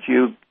so that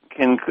you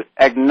can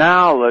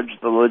acknowledge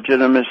the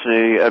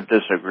legitimacy of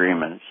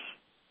disagreements.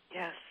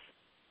 Yes.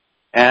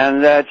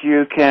 And that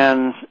you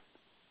can,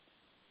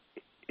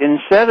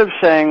 instead of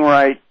saying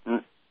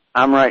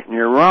I'm right and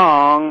you're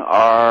wrong,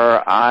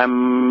 or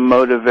I'm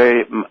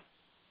motivated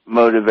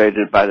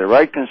by the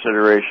right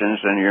considerations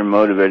and you're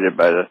motivated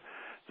by the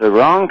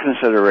wrong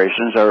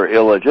considerations, or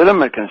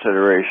illegitimate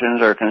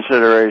considerations, or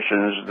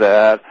considerations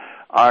that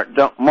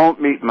won't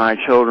meet my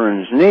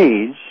child's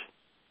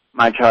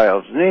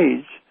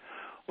needs,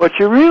 what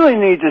you really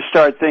need to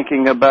start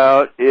thinking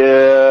about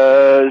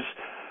is,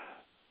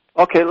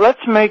 okay,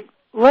 let's make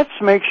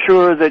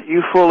sure that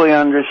you fully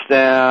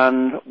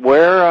understand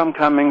where I'm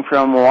coming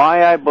from,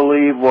 why I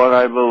believe what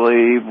I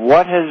believe,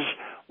 what has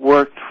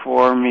worked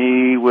for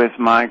me with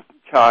my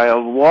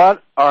child,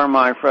 what are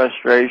my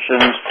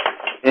frustrations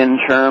in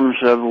terms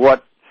of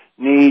what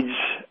needs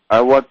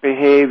or what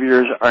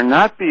behaviors are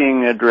not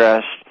being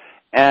addressed,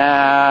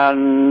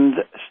 and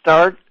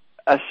start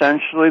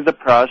essentially the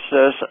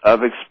process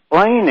of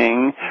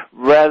explaining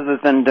rather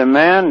than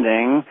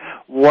demanding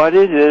what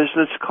it is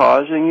that's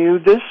causing you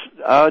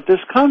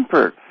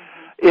discomfort.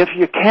 If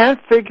you can't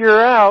figure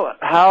out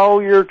how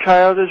your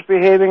child is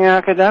behaving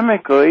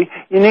academically,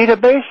 you need a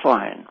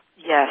baseline.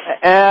 Yes.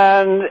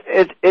 And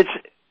it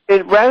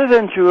rather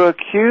than to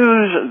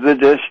accuse the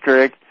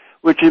district,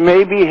 which you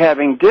may be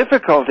having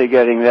difficulty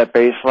getting that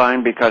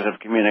baseline because of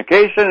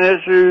communication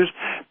issues,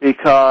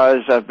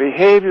 because of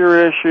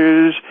behavior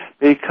issues,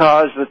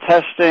 because the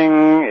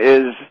testing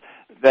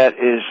that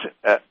is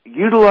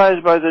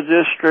utilized by the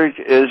district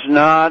is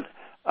not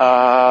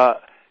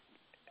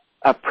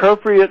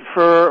appropriate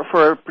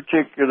for a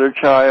particular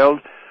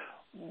child.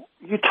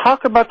 You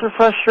talk about the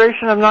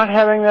frustration of not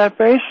having that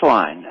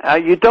baseline.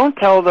 You don't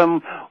tell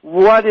them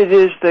what it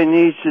is they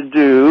need to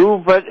do,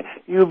 but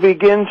you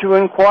begin to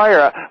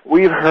inquire.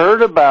 We've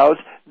heard about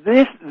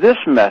this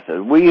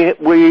method.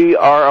 We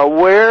are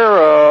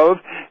aware of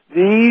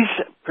these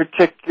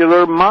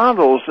particular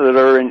models that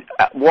are in.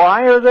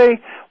 Why are they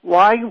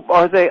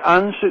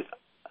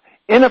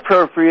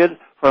inappropriate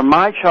for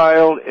my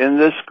child in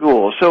this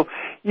school? So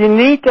you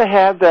need to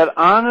have that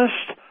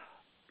honest,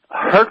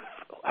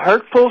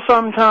 hurtful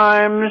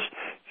sometimes,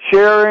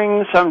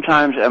 sharing,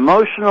 sometimes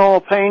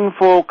emotional,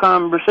 painful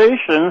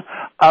conversation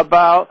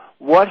about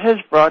what has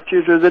brought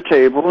you to the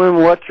table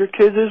and what your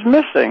kid is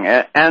missing,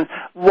 and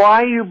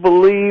why you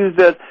believe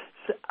that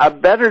a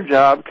better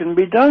job can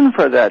be done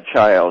for that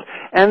child.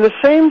 And the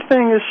same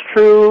thing is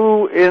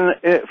true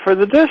for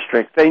the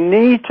district. They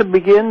need to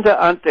begin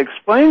to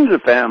explain to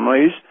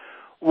families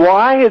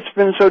why it's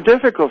been so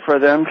difficult for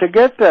them to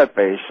get that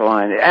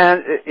baseline.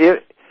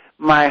 And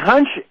my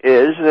hunch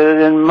is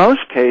that in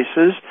most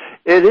cases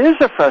it is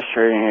a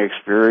frustrating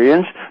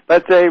experience,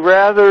 but they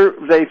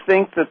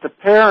think that the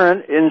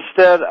parent,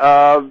 instead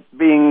of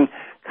being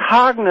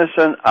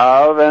cognizant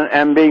of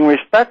and being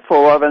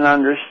respectful of and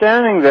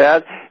understanding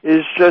that,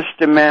 is just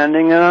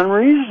demanding and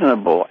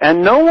unreasonable.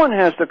 And no one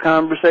has the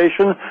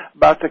conversation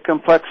about the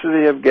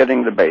complexity of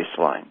getting the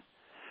baseline.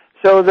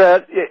 So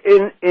that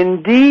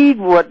indeed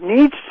what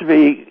needs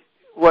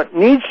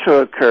to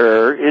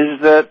occur is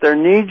that there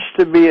needs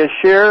to be a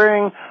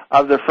sharing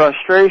of the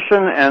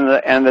frustration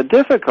and the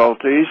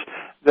difficulties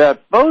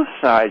that both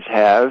sides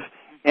have,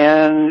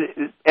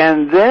 and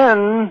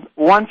then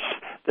once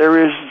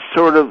there is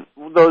sort of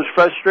those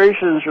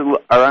frustrations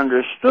are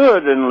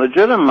understood and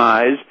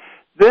legitimized,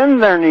 then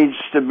there needs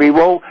to be,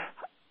 well,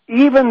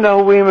 even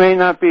though we may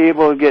not be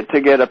able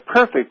to get a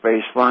perfect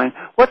baseline,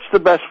 what's the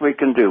best we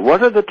can do?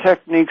 What are the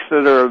techniques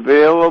that are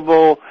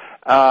available,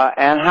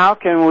 and how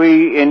can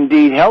we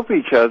indeed help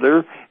each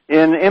other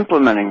in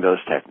implementing those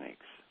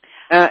techniques?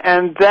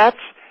 And that's,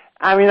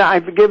 I mean,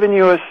 I've given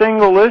you a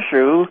single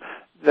issue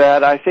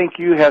that I think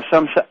you have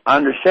some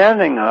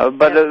understanding of,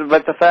 but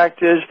the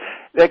fact is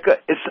that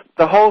it's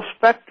the whole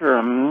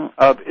spectrum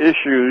of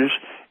issues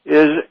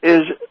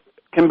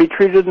can be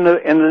treated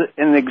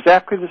in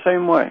exactly the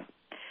same way.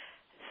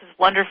 This is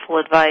wonderful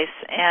advice,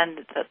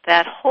 and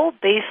that whole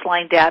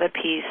baseline data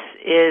piece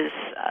is,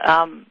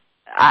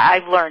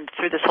 I've learned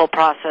through this whole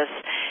process,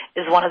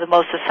 is one of the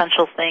most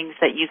essential things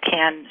that you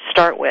can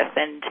start with,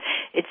 and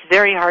it's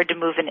very hard to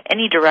move in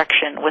any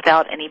direction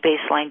without any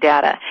baseline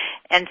data.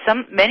 And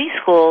many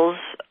schools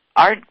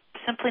are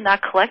simply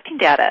not collecting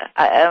data.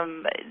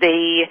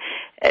 They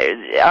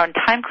are on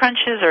time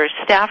crunches or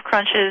staff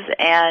crunches,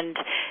 and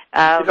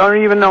they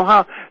don't even know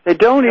how. They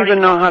don't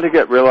even know how to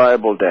get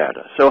reliable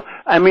data. So,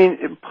 I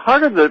mean,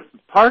 part of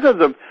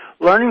the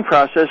learning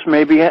process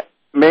may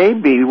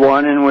be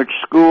one in which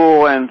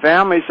school and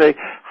family say,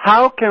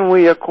 how can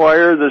we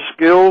acquire the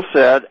skill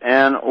set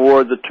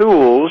or the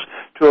tools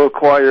to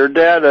acquire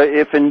data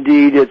if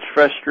indeed it's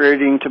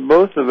frustrating to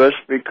both of us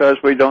because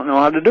we don't know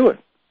how to do it?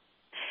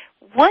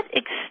 What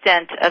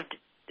extent of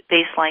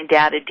baseline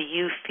data do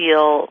you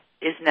feel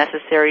is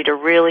necessary to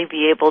really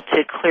be able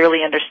to clearly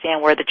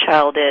understand where the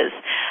child is?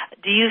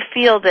 Do you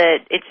feel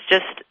that it's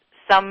just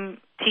some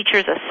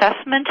teacher's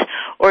assessment,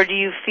 or do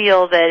you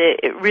feel that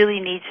it really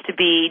needs to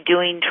be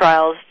doing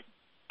trials,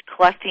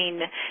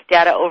 collecting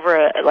data over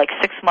a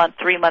 6-month,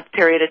 3-month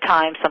period of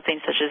time, something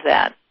such as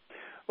that?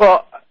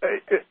 Well,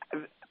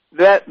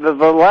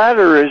 the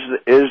latter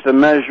is the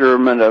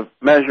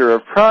measure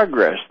of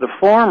progress. The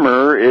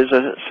former is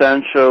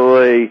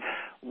essentially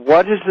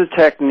what is the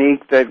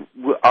technique that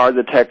are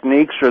the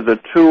techniques or the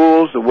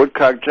tools, the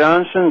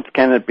Woodcock-Johnson,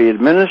 can it be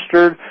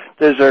administered?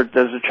 Does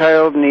the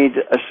child need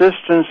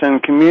assistance in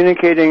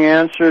communicating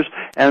answers?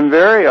 And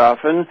very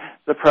often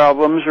the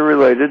problems are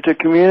related to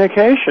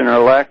communication or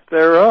lack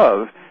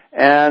thereof,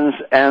 and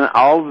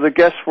all of the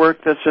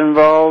guesswork that's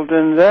involved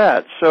in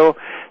that. So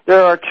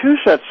there are two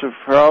sets of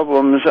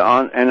problems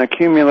on an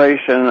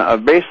accumulation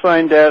of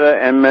baseline data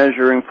and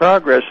measuring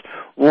progress.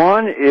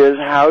 One is,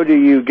 how do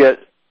you get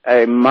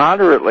a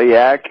moderately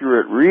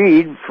accurate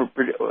read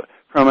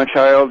from a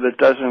child that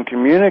doesn't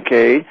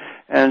communicate?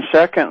 And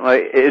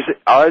secondly,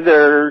 are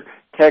there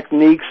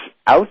techniques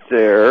out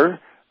there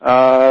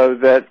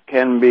that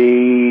can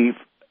be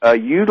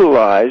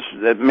utilized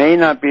that may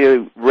not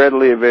be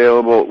readily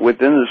available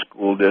within the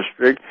school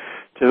district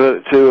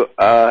to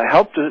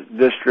help the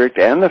district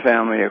and the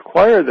family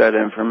acquire that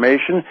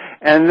information?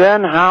 And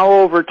then how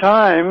over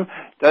time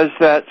do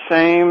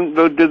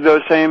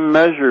those same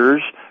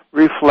measures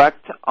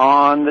reflect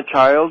on the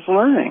child's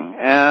learning?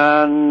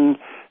 And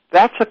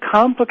that's a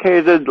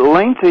complicated,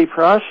 lengthy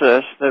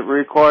process that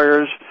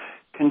requires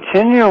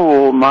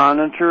continual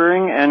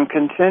monitoring and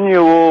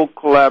continual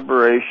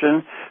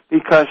collaboration,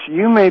 because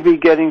you may be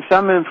getting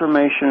some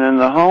information in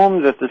the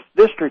home that the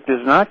district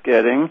is not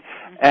getting,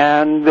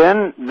 and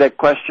then the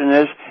question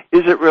is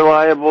it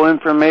reliable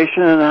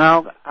information,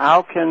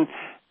 and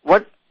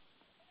what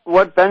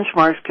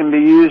benchmarks can be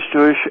used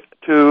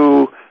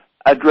to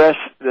address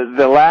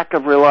the lack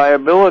of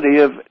reliability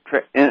of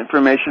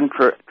information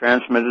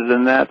transmitted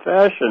in that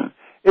fashion?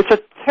 It's a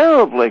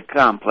terribly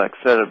complex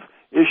set of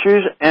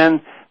issues,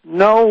 and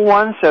no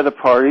one set of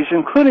parties,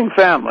 including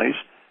families,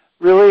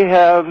 really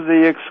have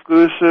the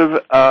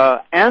exclusive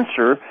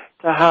answer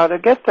to how to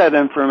get that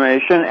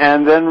information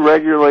and then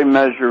regularly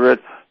measure it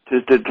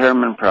to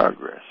determine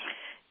progress.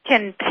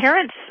 Can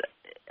parents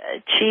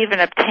achieve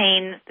and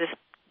obtain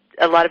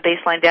a lot of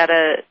baseline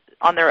data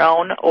on their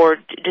own, or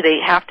do they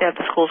have to have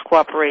the school's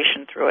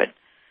cooperation through it?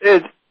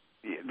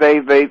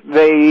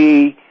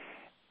 They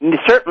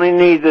certainly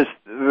need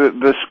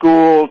the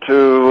school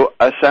to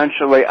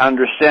essentially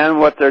understand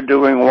what they're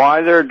doing,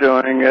 why they're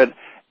doing it,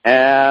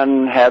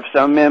 and have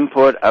some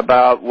input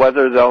about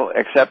whether they'll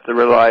accept the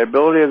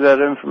reliability of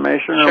that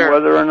information or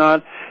whether or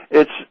not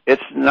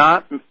it's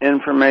not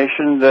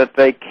information that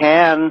they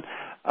can,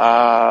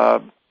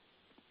 as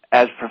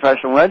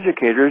professional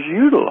educators,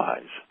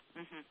 utilize.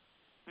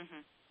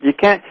 You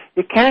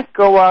can't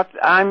go out.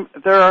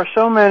 There are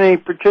so many,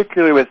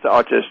 particularly with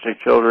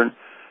autistic children,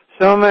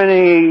 so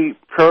many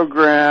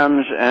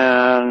programs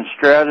and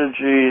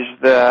strategies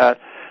that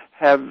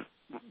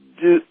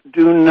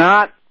do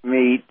not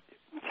meet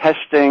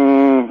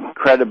testing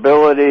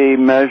credibility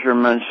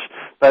measurements,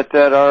 but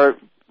that our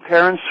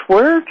parents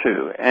swear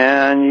to.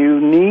 And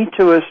you need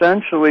to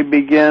essentially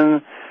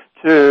begin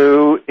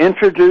to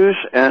introduce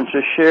and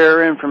to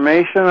share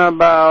information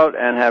about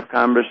and have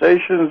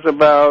conversations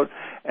about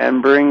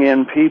and bring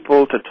in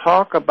people to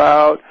talk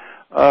about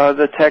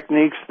the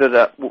techniques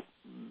that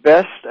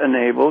best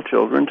enable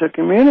children to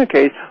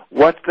communicate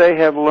what they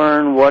have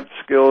learned, what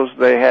skills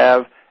they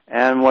have,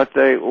 and what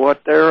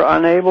they're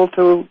unable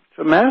to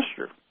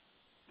master.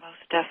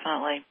 Most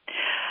definitely.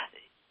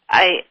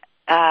 I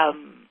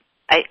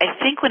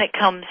think when it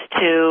comes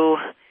to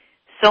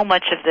so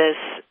much of this,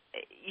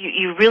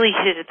 you really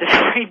hit it at the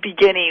very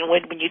beginning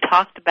when you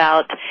talked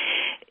about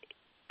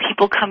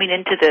people coming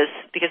into this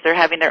because they're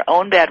having their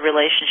own bad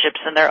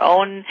relationships and their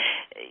own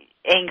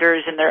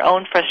angers and their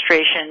own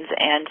frustrations,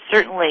 and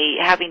certainly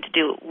having to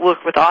do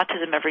work with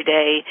autism every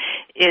day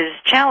is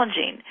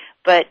challenging.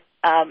 But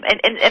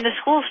and the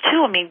schools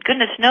too. I mean,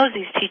 goodness knows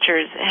these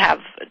teachers have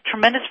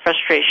tremendous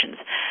frustrations.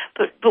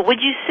 But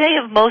would you say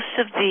of most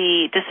of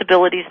the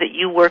disabilities that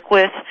you work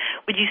with,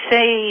 would you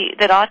say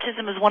that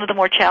autism is one of the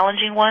more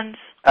challenging ones?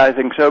 I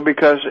think so,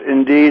 because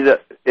indeed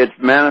it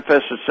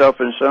manifests itself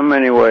in so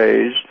many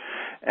ways,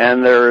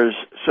 and there is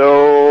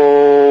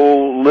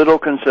so little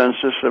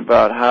consensus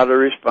about how to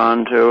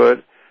respond to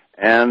it,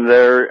 and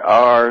there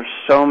are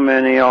so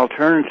many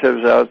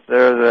alternatives out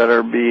there that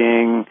are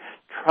being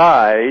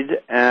tried,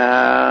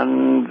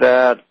 and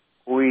that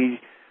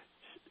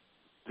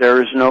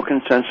there is no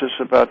consensus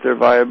about their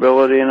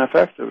viability and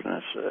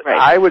effectiveness. Right.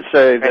 I would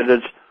say that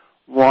it's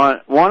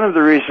one of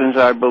the reasons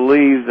I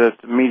believe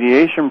that the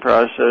mediation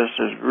process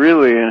is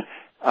really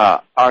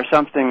are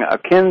something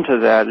akin to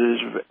that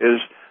is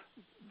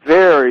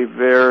very,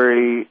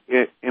 very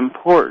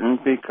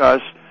important,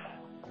 because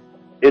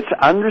it's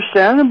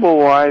understandable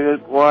why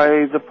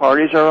the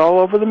parties are all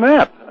over the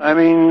map. I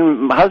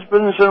mean,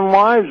 husbands and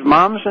wives,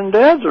 moms and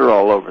dads are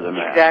all over the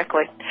map.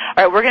 Exactly.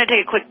 All right, we're going to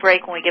take a quick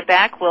break. When we get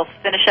back, we'll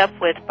finish up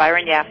with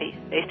Byron Yaffe.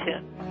 Stay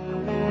tuned.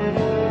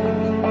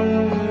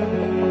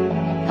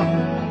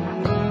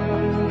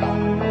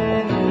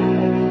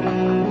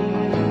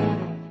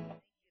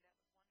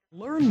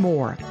 Learn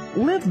more.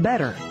 Live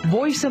better.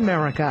 Voice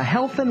America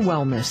Health and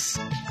Wellness.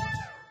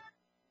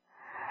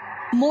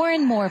 More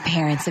and more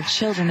parents of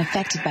children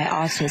affected by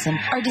autism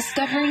are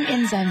discovering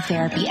enzyme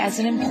therapy as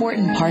an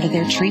important part of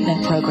their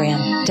treatment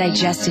program.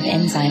 Digestive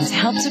enzymes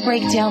help to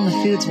break down the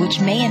foods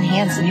which may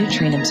enhance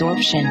nutrient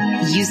absorption.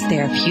 Used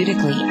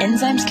therapeutically,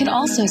 enzymes can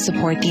also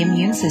support the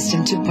immune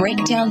system to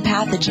break down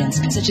pathogens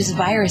such as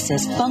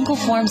viruses, fungal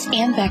forms,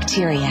 and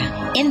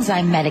bacteria.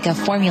 Enzyme Medica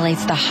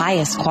formulates the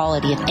highest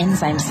quality of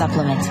enzyme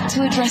supplements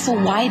to address a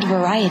wide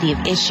variety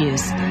of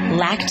issues.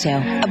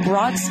 Lacto, a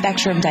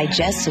broad-spectrum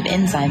digestive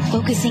enzyme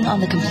focusing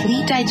on the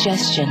complete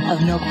digestion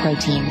of milk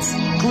proteins.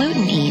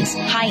 Gluten Ease,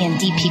 high in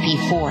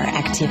DPP4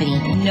 activity,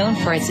 known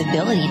for its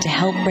ability to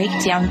help break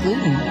down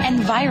gluten. And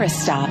Virus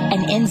Stop,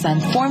 an enzyme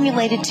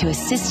formulated to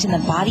assist in the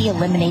body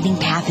eliminating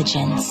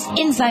pathogens.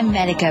 Enzyme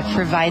Medica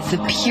provides the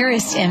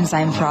purest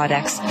enzyme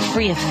products,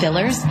 free of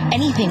fillers,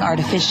 anything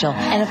artificial,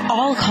 and of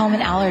all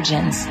common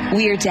allergens.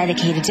 We are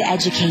dedicated to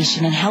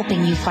education and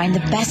helping you find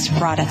the best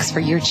products for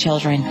your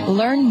children.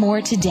 Learn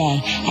more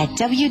today at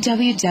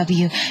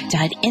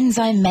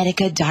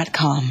www.enzymemedica.com.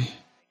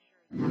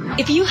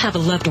 If you have a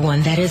loved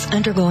one that is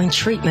undergoing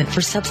treatment for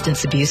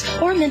substance abuse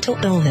or mental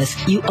illness,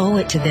 you owe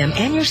it to them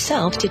and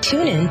yourself to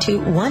tune in to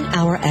 1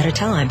 Hour at a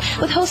Time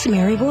with host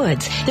Mary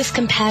Woods. This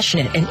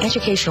compassionate and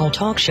educational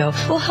talk show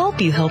will help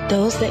you help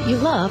those that you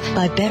love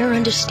by better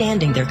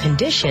understanding their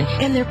condition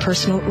and their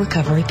personal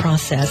recovery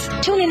process.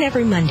 Tune in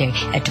every Monday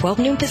at 12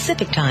 noon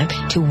Pacific Time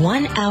to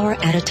 1 Hour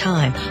at a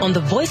Time on the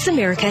Voice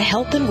America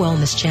Health and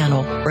Wellness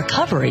channel.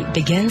 Recovery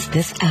begins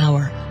this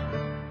hour.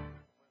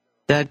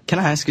 Dad, can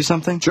I ask you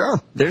something? Sure.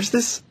 There's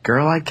this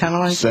girl I kind of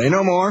like. Say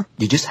no more.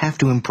 You just have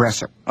to impress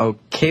her.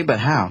 Okay, but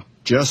how?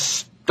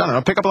 Just, I don't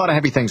know, pick up a lot of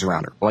heavy things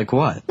around her. Like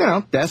what? You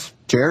know, desks,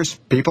 chairs,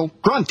 people.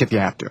 Grunt if you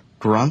have to.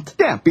 Grunt?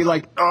 Yeah, be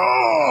like,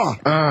 oh!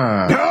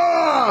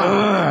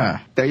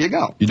 There you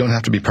go. You don't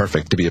have to be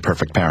perfect to be a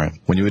perfect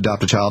parent. When you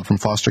adopt a child from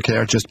foster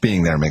care, just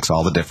being there makes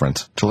all the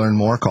difference. To learn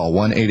more, call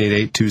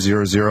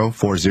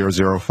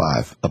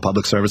 1-888-200-4005. A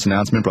public service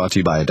announcement brought to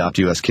you by Adopt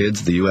U.S.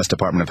 Kids, the U.S.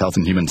 Department of Health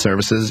and Human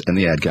Services, and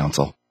the Ad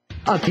Council.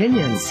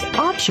 Opinions,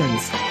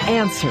 options,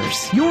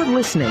 answers. You're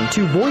listening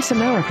to Voice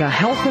America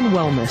Health and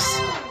Wellness.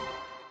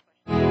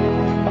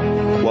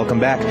 Welcome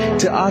back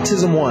to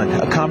Autism One,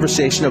 a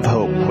conversation of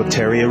hope with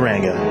Terry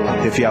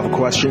Aranga. If you have a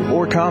question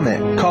or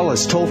comment, call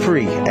us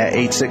toll-free at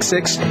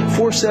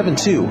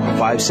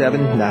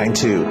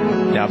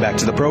 866-472-5792. Now back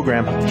to the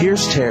program.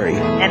 Here's Terry.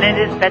 And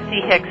it is Betsy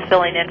Hicks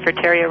filling in for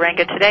Terry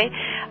Aranga today.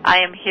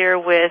 I am here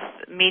with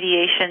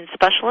mediation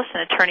specialist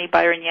and attorney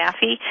Byron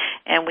Yaffe,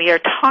 and we are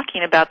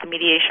talking about the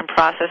mediation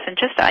process and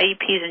just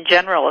IEPs in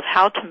general of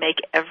how to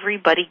make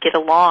everybody get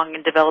along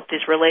and develop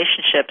these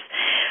relationships.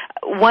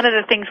 One of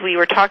the things we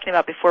were talking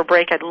about before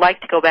break I'd like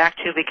to go back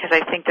to because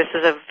I think this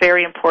is a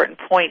very important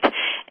point,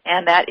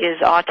 and that is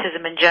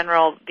autism in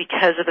general,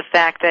 because of the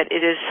fact that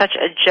it is such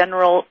a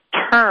general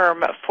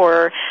term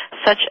for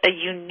such a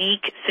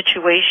unique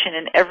situation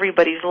in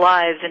everybody's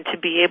lives, and to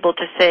be able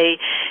to say,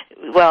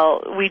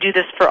 well, we do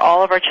this for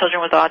all of our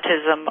children with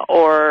autism,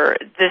 or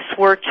this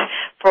worked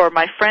for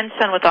my friend's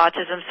son with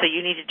autism, so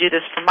you need to do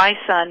this for my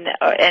son,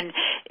 and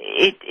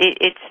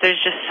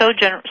there's just so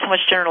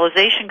much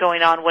generalization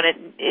going on when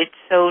it's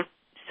so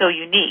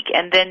unique.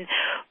 And then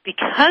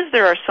because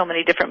there are so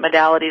many different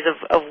modalities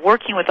of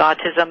working with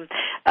autism,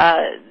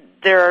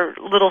 there are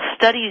little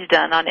studies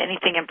done on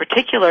anything in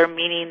particular,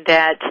 meaning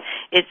that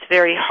it's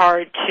very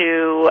hard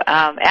to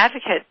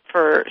advocate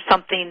for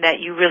something that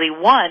you really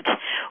want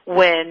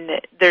when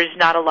there's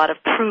not a lot of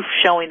proof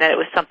showing that it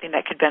was something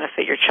that could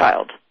benefit your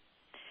child.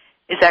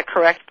 Is that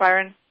correct,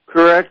 Byron?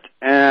 Correct.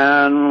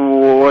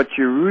 And what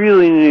you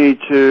really need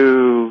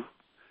to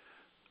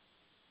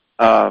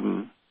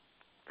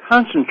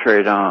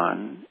concentrate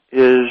on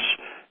is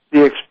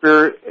the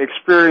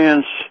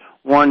experience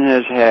one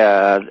has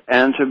had,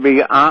 and to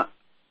be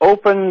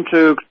open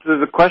to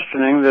the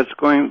questioning that's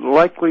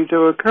likely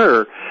to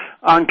occur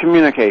on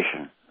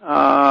communication.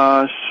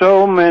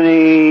 So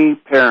many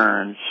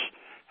parents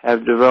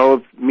have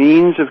developed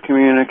means of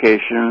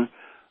communication,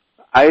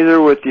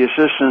 either with the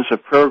assistance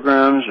of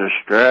programs or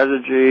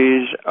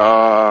strategies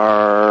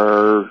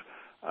or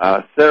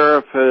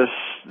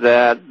therapists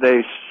that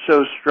they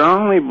so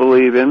strongly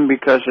believe in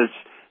because it's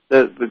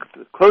the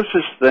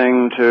closest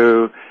thing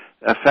to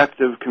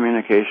effective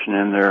communication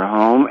in their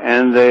home,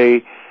 and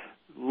they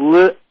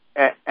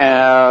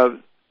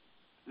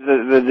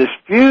the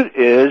dispute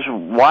is,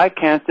 why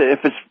can't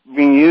if it's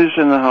being used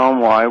in the home,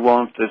 why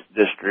won't the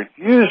district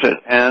use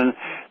it? And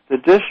the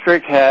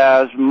district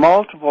has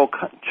multiple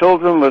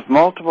children with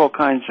multiple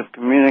kinds of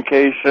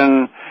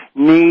communication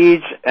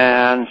needs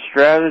and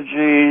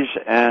strategies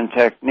and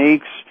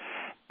techniques,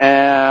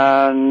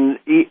 and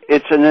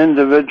it's an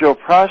individual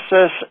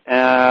process.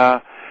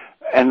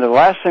 And the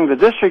last thing the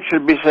district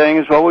should be saying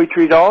is, well, we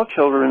treat all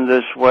children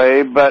this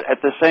way, but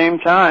at the same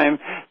time,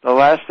 the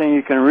last thing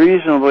you can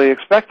reasonably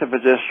expect of a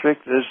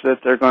district is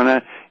that they're going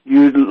to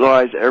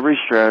utilize every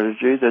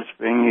strategy that's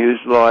being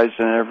utilized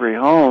in every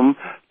home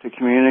to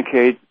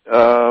communicate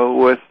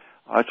with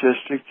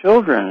autistic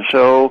children.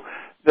 So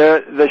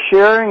the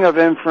sharing of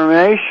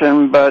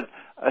information, but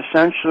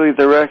essentially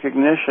the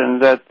recognition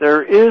that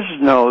there is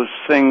no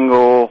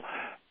single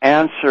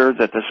answer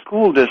that the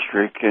school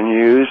district can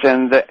use,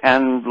 and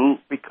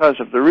because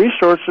of the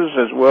resources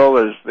as well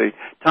as the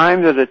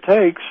time that it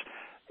takes,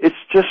 it's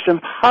just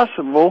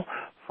impossible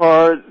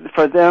for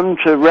them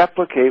to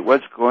replicate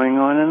what's going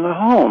on in the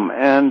home.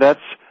 And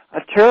that's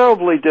a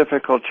terribly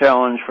difficult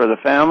challenge for the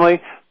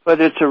family, but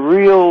it's a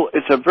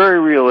very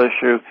real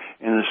issue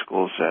in the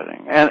school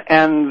setting.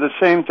 And the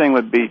same thing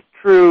would be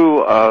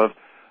true of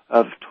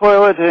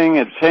toileting.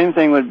 The same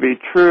thing would be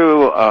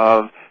true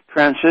of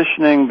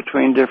transitioning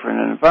between different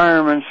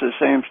environments. The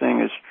same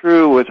thing is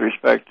true with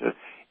respect to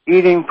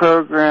eating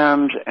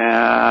programs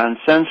and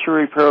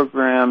sensory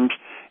programs.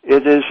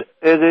 It is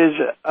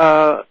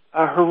a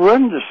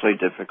horrendously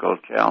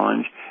difficult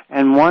challenge,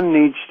 and one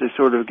needs to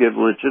sort of give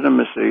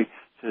legitimacy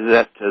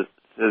to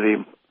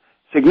the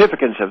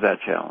significance of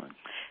that challenge.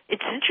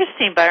 It's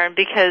interesting, Byron,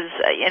 because,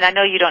 and I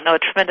know you don't know a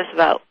tremendous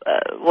about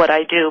what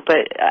I do,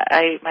 but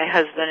my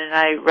husband and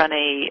I run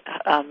a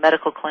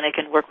medical clinic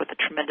and work with a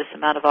tremendous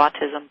amount of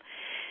autism.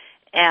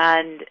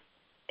 And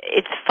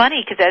it's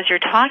funny because as you're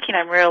talking,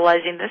 I'm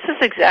realizing this is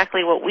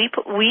exactly what we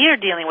are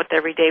dealing with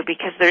every day,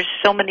 because there's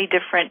so many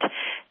different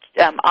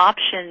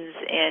options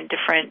and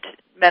different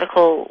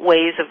medical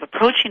ways of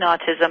approaching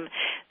autism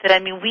that, I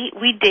mean,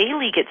 we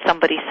daily get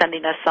somebody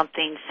sending us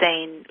something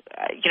saying,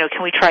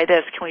 can we try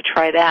this, can we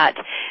try that?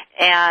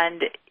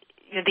 And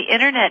the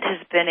Internet has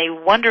been a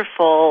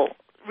wonderful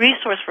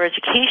resource for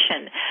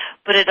education,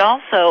 but it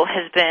also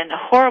has been a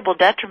horrible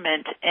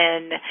detriment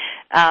in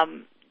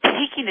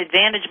taking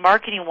advantage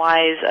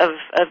marketing-wise of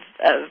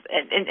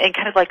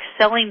kind of like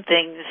selling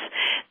things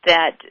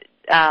that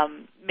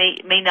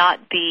may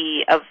not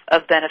be of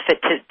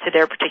benefit to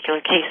their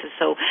particular cases.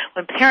 So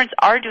when parents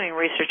are doing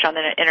research on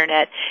the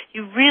Internet,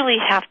 you really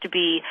have to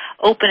be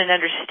open and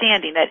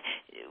understanding that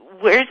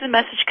where's the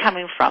message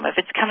coming from? If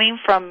it's coming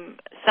from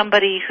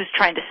somebody who's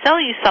trying to sell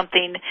you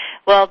something,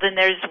 well, then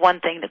there's one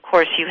thing, of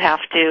course, you have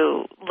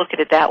to look at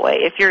it that way.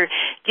 If you're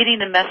getting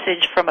the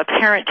message from a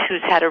parent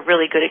who's had a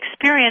really good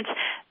experience,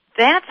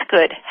 that's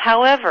good.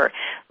 However,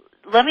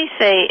 let me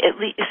say,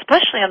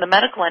 especially on the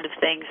medical end of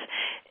things,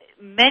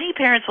 many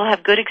parents will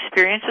have good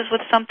experiences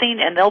with something,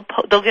 and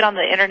they'll get on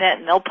the internet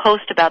and they'll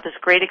post about this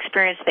great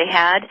experience they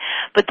had,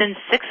 but then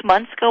 6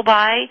 months go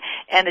by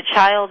and the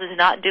child is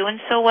not doing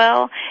so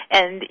well,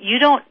 and they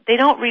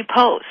don't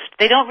repost.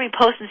 They don't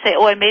repost and say,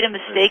 "Oh, I made a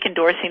mistake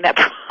endorsing that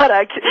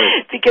product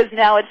because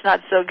now it's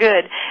not so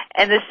good."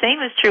 And the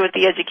same is true with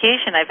the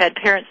education. I've had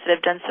parents that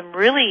have done some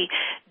really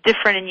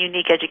different and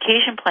unique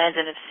education plans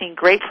and have seen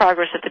great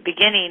progress at the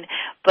beginning,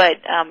 but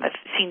have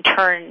seen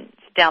turns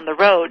down the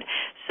road.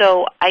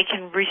 So I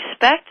can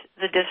respect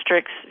the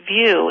district's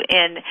view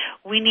in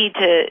we need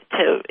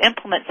to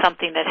implement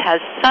something that has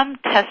some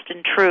test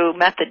and true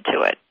method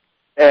to it.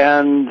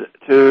 And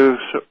to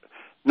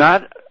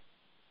not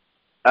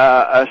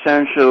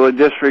essentially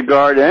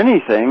disregard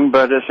anything,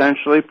 but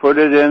essentially put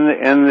it in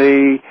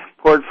the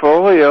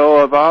portfolio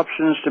of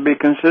options to be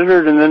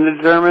considered and then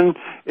determine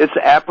its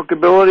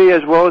applicability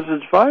as well as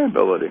its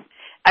viability.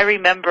 I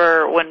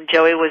remember when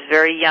Joey was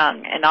very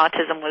young and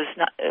autism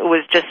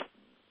was just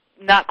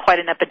not quite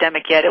an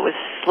epidemic yet. It was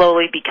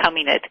slowly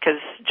becoming it because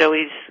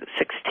Joey's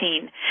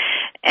 16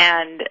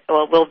 and,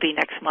 well, will be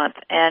next month.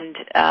 And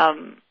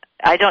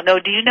I don't know,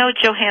 do you know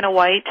Johanna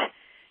White?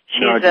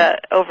 She's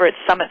over at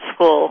Summit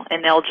School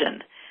in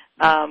Elgin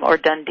or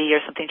Dundee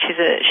or something.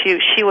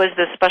 She was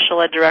the special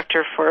ed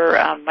director for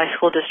my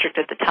school district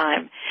at the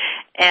time.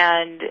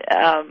 And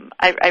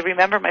I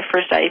remember my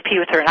first IEP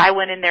with her, and I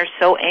went in there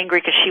so angry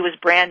because she was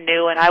brand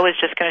new, and I was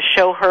just going to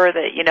show her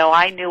that, you know,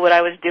 I knew what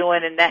I was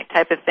doing and that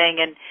type of thing.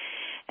 And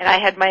I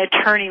had my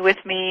attorney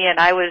with me, and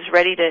I was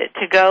ready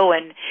to go,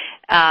 and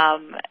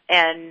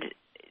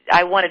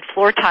I wanted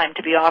floor time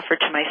to be offered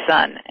to my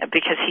son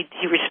because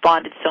he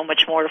responded so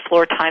much more to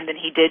floor time than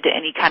he did to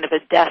any kind of a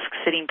desk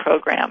sitting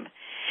program.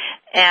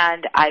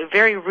 And I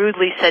very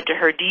rudely said to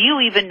her, "Do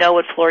you even know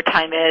what floor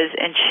time is?"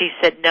 And she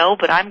said, "No,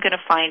 but I'm going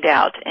to find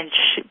out." And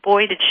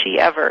boy, did she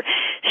ever.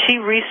 She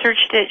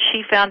researched it,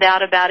 she found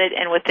out about it,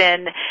 and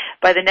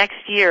by the next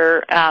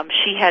year,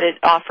 she had it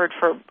offered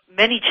for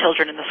many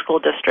children in the school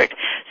district.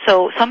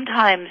 So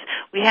sometimes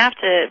we have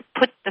to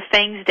put the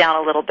fangs down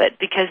a little bit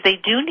because they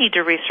do need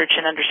to research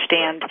and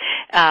understand,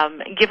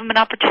 and give them an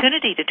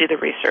opportunity to do the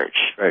research.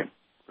 Right.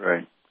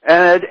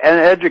 And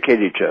educate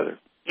each other.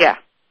 Yeah.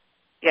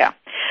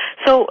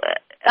 So,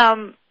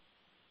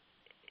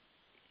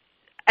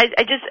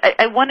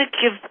 I want to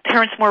give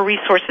parents more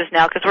resources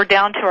now because we're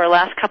down to our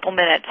last couple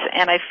minutes,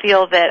 and I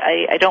feel that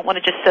I don't want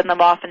to just send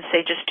them off and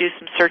say just do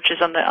some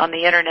searches on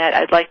the internet.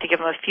 I'd like to give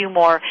them a few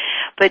more,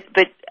 but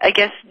I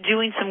guess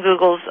doing some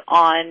Googles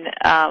on.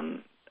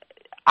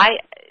 I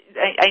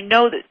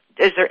know that.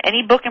 Is there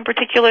any book in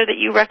particular that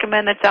you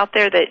recommend that's out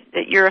there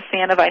that you're a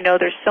fan of? I know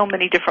there's so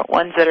many different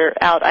ones that are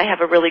out. I have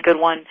a really good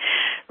one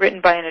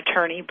written by an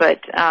attorney, but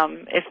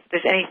if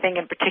there's anything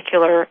in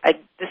particular,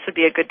 this would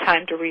be a good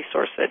time to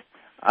resource it.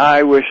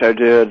 I wish I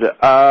did.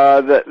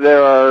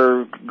 There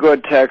are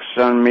good texts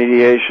on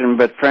mediation,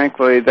 but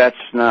frankly, that's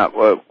not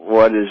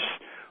what is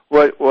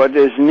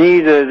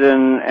needed.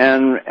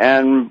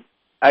 And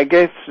I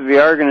guess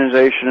the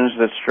organizations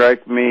that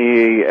strike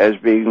me as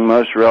being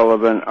most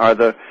relevant are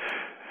the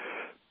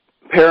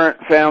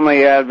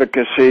parent-family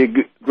advocacy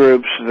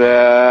groups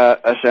that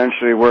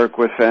essentially work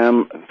with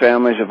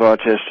families of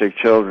autistic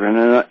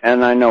children.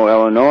 And I know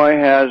Illinois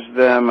has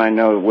them, I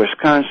know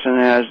Wisconsin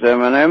has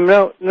them, and I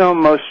know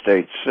most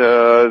states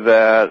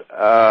that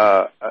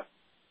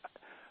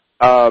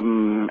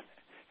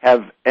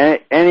have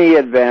any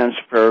advanced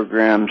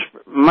programs.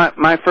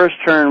 My first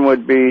turn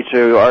would be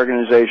to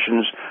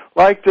organizations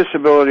like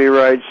Disability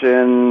Rights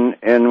in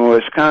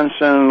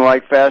Wisconsin,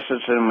 like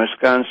Facets in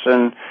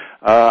Wisconsin.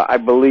 I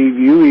believe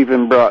you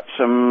even brought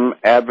some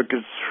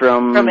advocates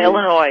from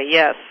Illinois,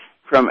 yes.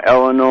 From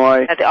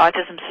Illinois. At the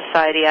Autism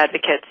Society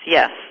advocates,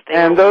 yes.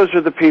 And those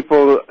are the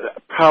people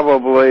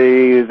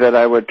probably that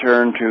I would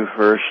turn to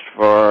first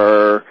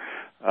for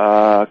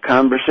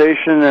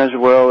conversation as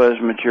well as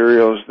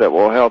materials that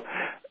will help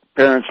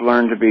parents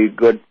learn to be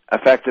good,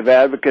 effective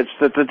advocates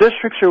that the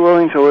districts are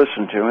willing to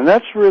listen to. And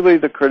that's really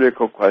the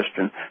critical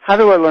question. How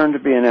do I learn to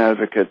be an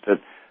advocate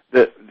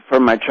that for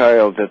my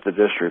child that the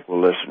district will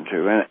listen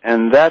to?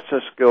 And that's a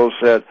skill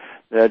set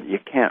that you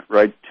can't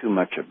write too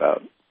much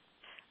about.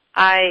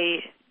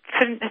 I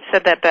couldn't have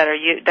said that better.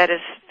 That is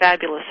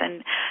fabulous,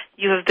 and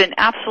you have been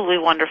absolutely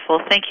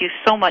wonderful. Thank you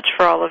so much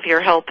for all of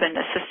your help in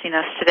assisting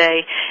us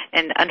today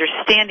and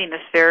understanding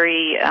this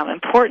very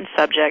important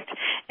subject,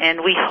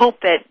 and we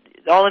hope that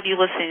all of you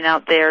listening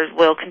out there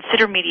will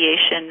consider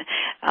mediation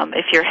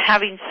if you're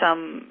having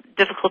some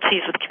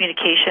difficulties with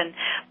communication,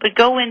 but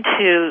go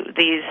into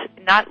these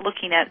not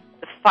looking at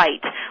the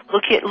fight.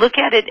 Look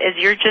at it as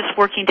you're just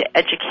working to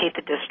educate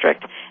the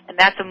district, and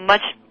that's a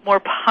much more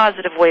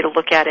positive way to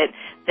look at it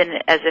than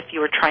as if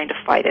you were trying to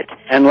fight it.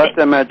 And let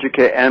them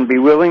educate, and be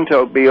willing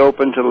to be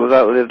open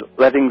to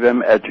letting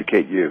them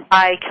educate you.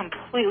 I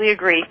completely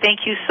agree.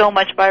 Thank you so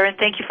much, Byron.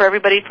 Thank you for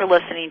everybody for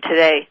listening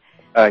today.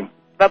 Bye.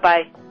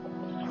 Bye-bye.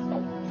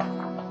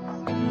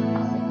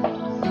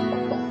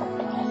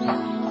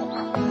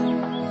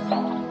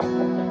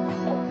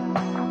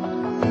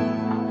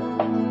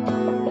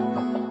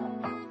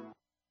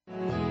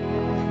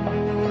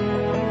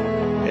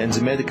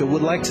 Enzymedica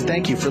would like to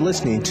thank you for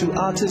listening to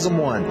Autism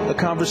One, a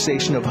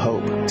conversation of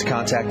hope. To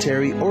contact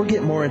Terry or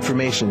get more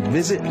information,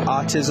 visit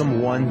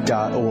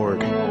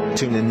autismone.org.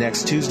 Tune in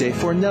next Tuesday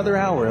for another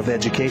hour of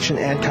education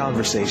and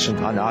conversation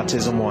on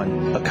Autism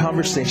One, a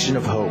conversation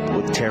of hope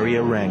with Terry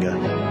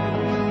Aranga.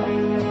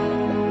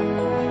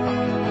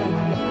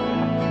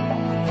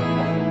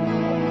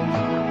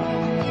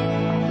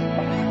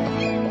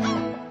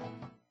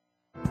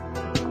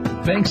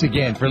 Thanks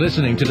again for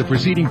listening to the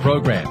preceding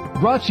program,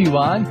 brought to you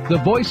on the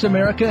Voice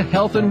America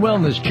Health and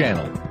Wellness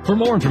Channel. For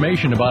more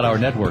information about our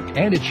network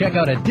and to check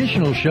out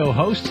additional show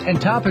hosts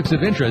and topics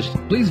of interest,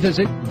 please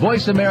visit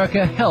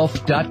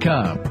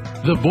voiceamericahealth.com.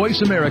 The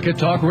Voice America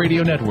Talk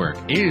Radio Network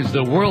is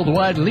the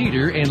worldwide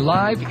leader in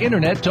live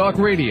Internet talk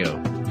radio.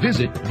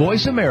 Visit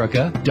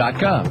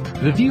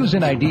voiceamerica.com. The views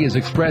and ideas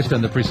expressed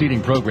on the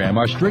preceding program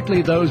are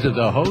strictly those of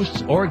the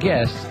hosts or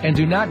guests and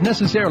do not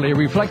necessarily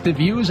reflect the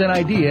views and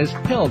ideas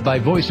held by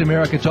Voice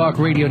America Talk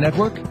Radio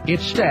Network,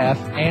 its staff,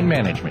 and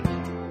management.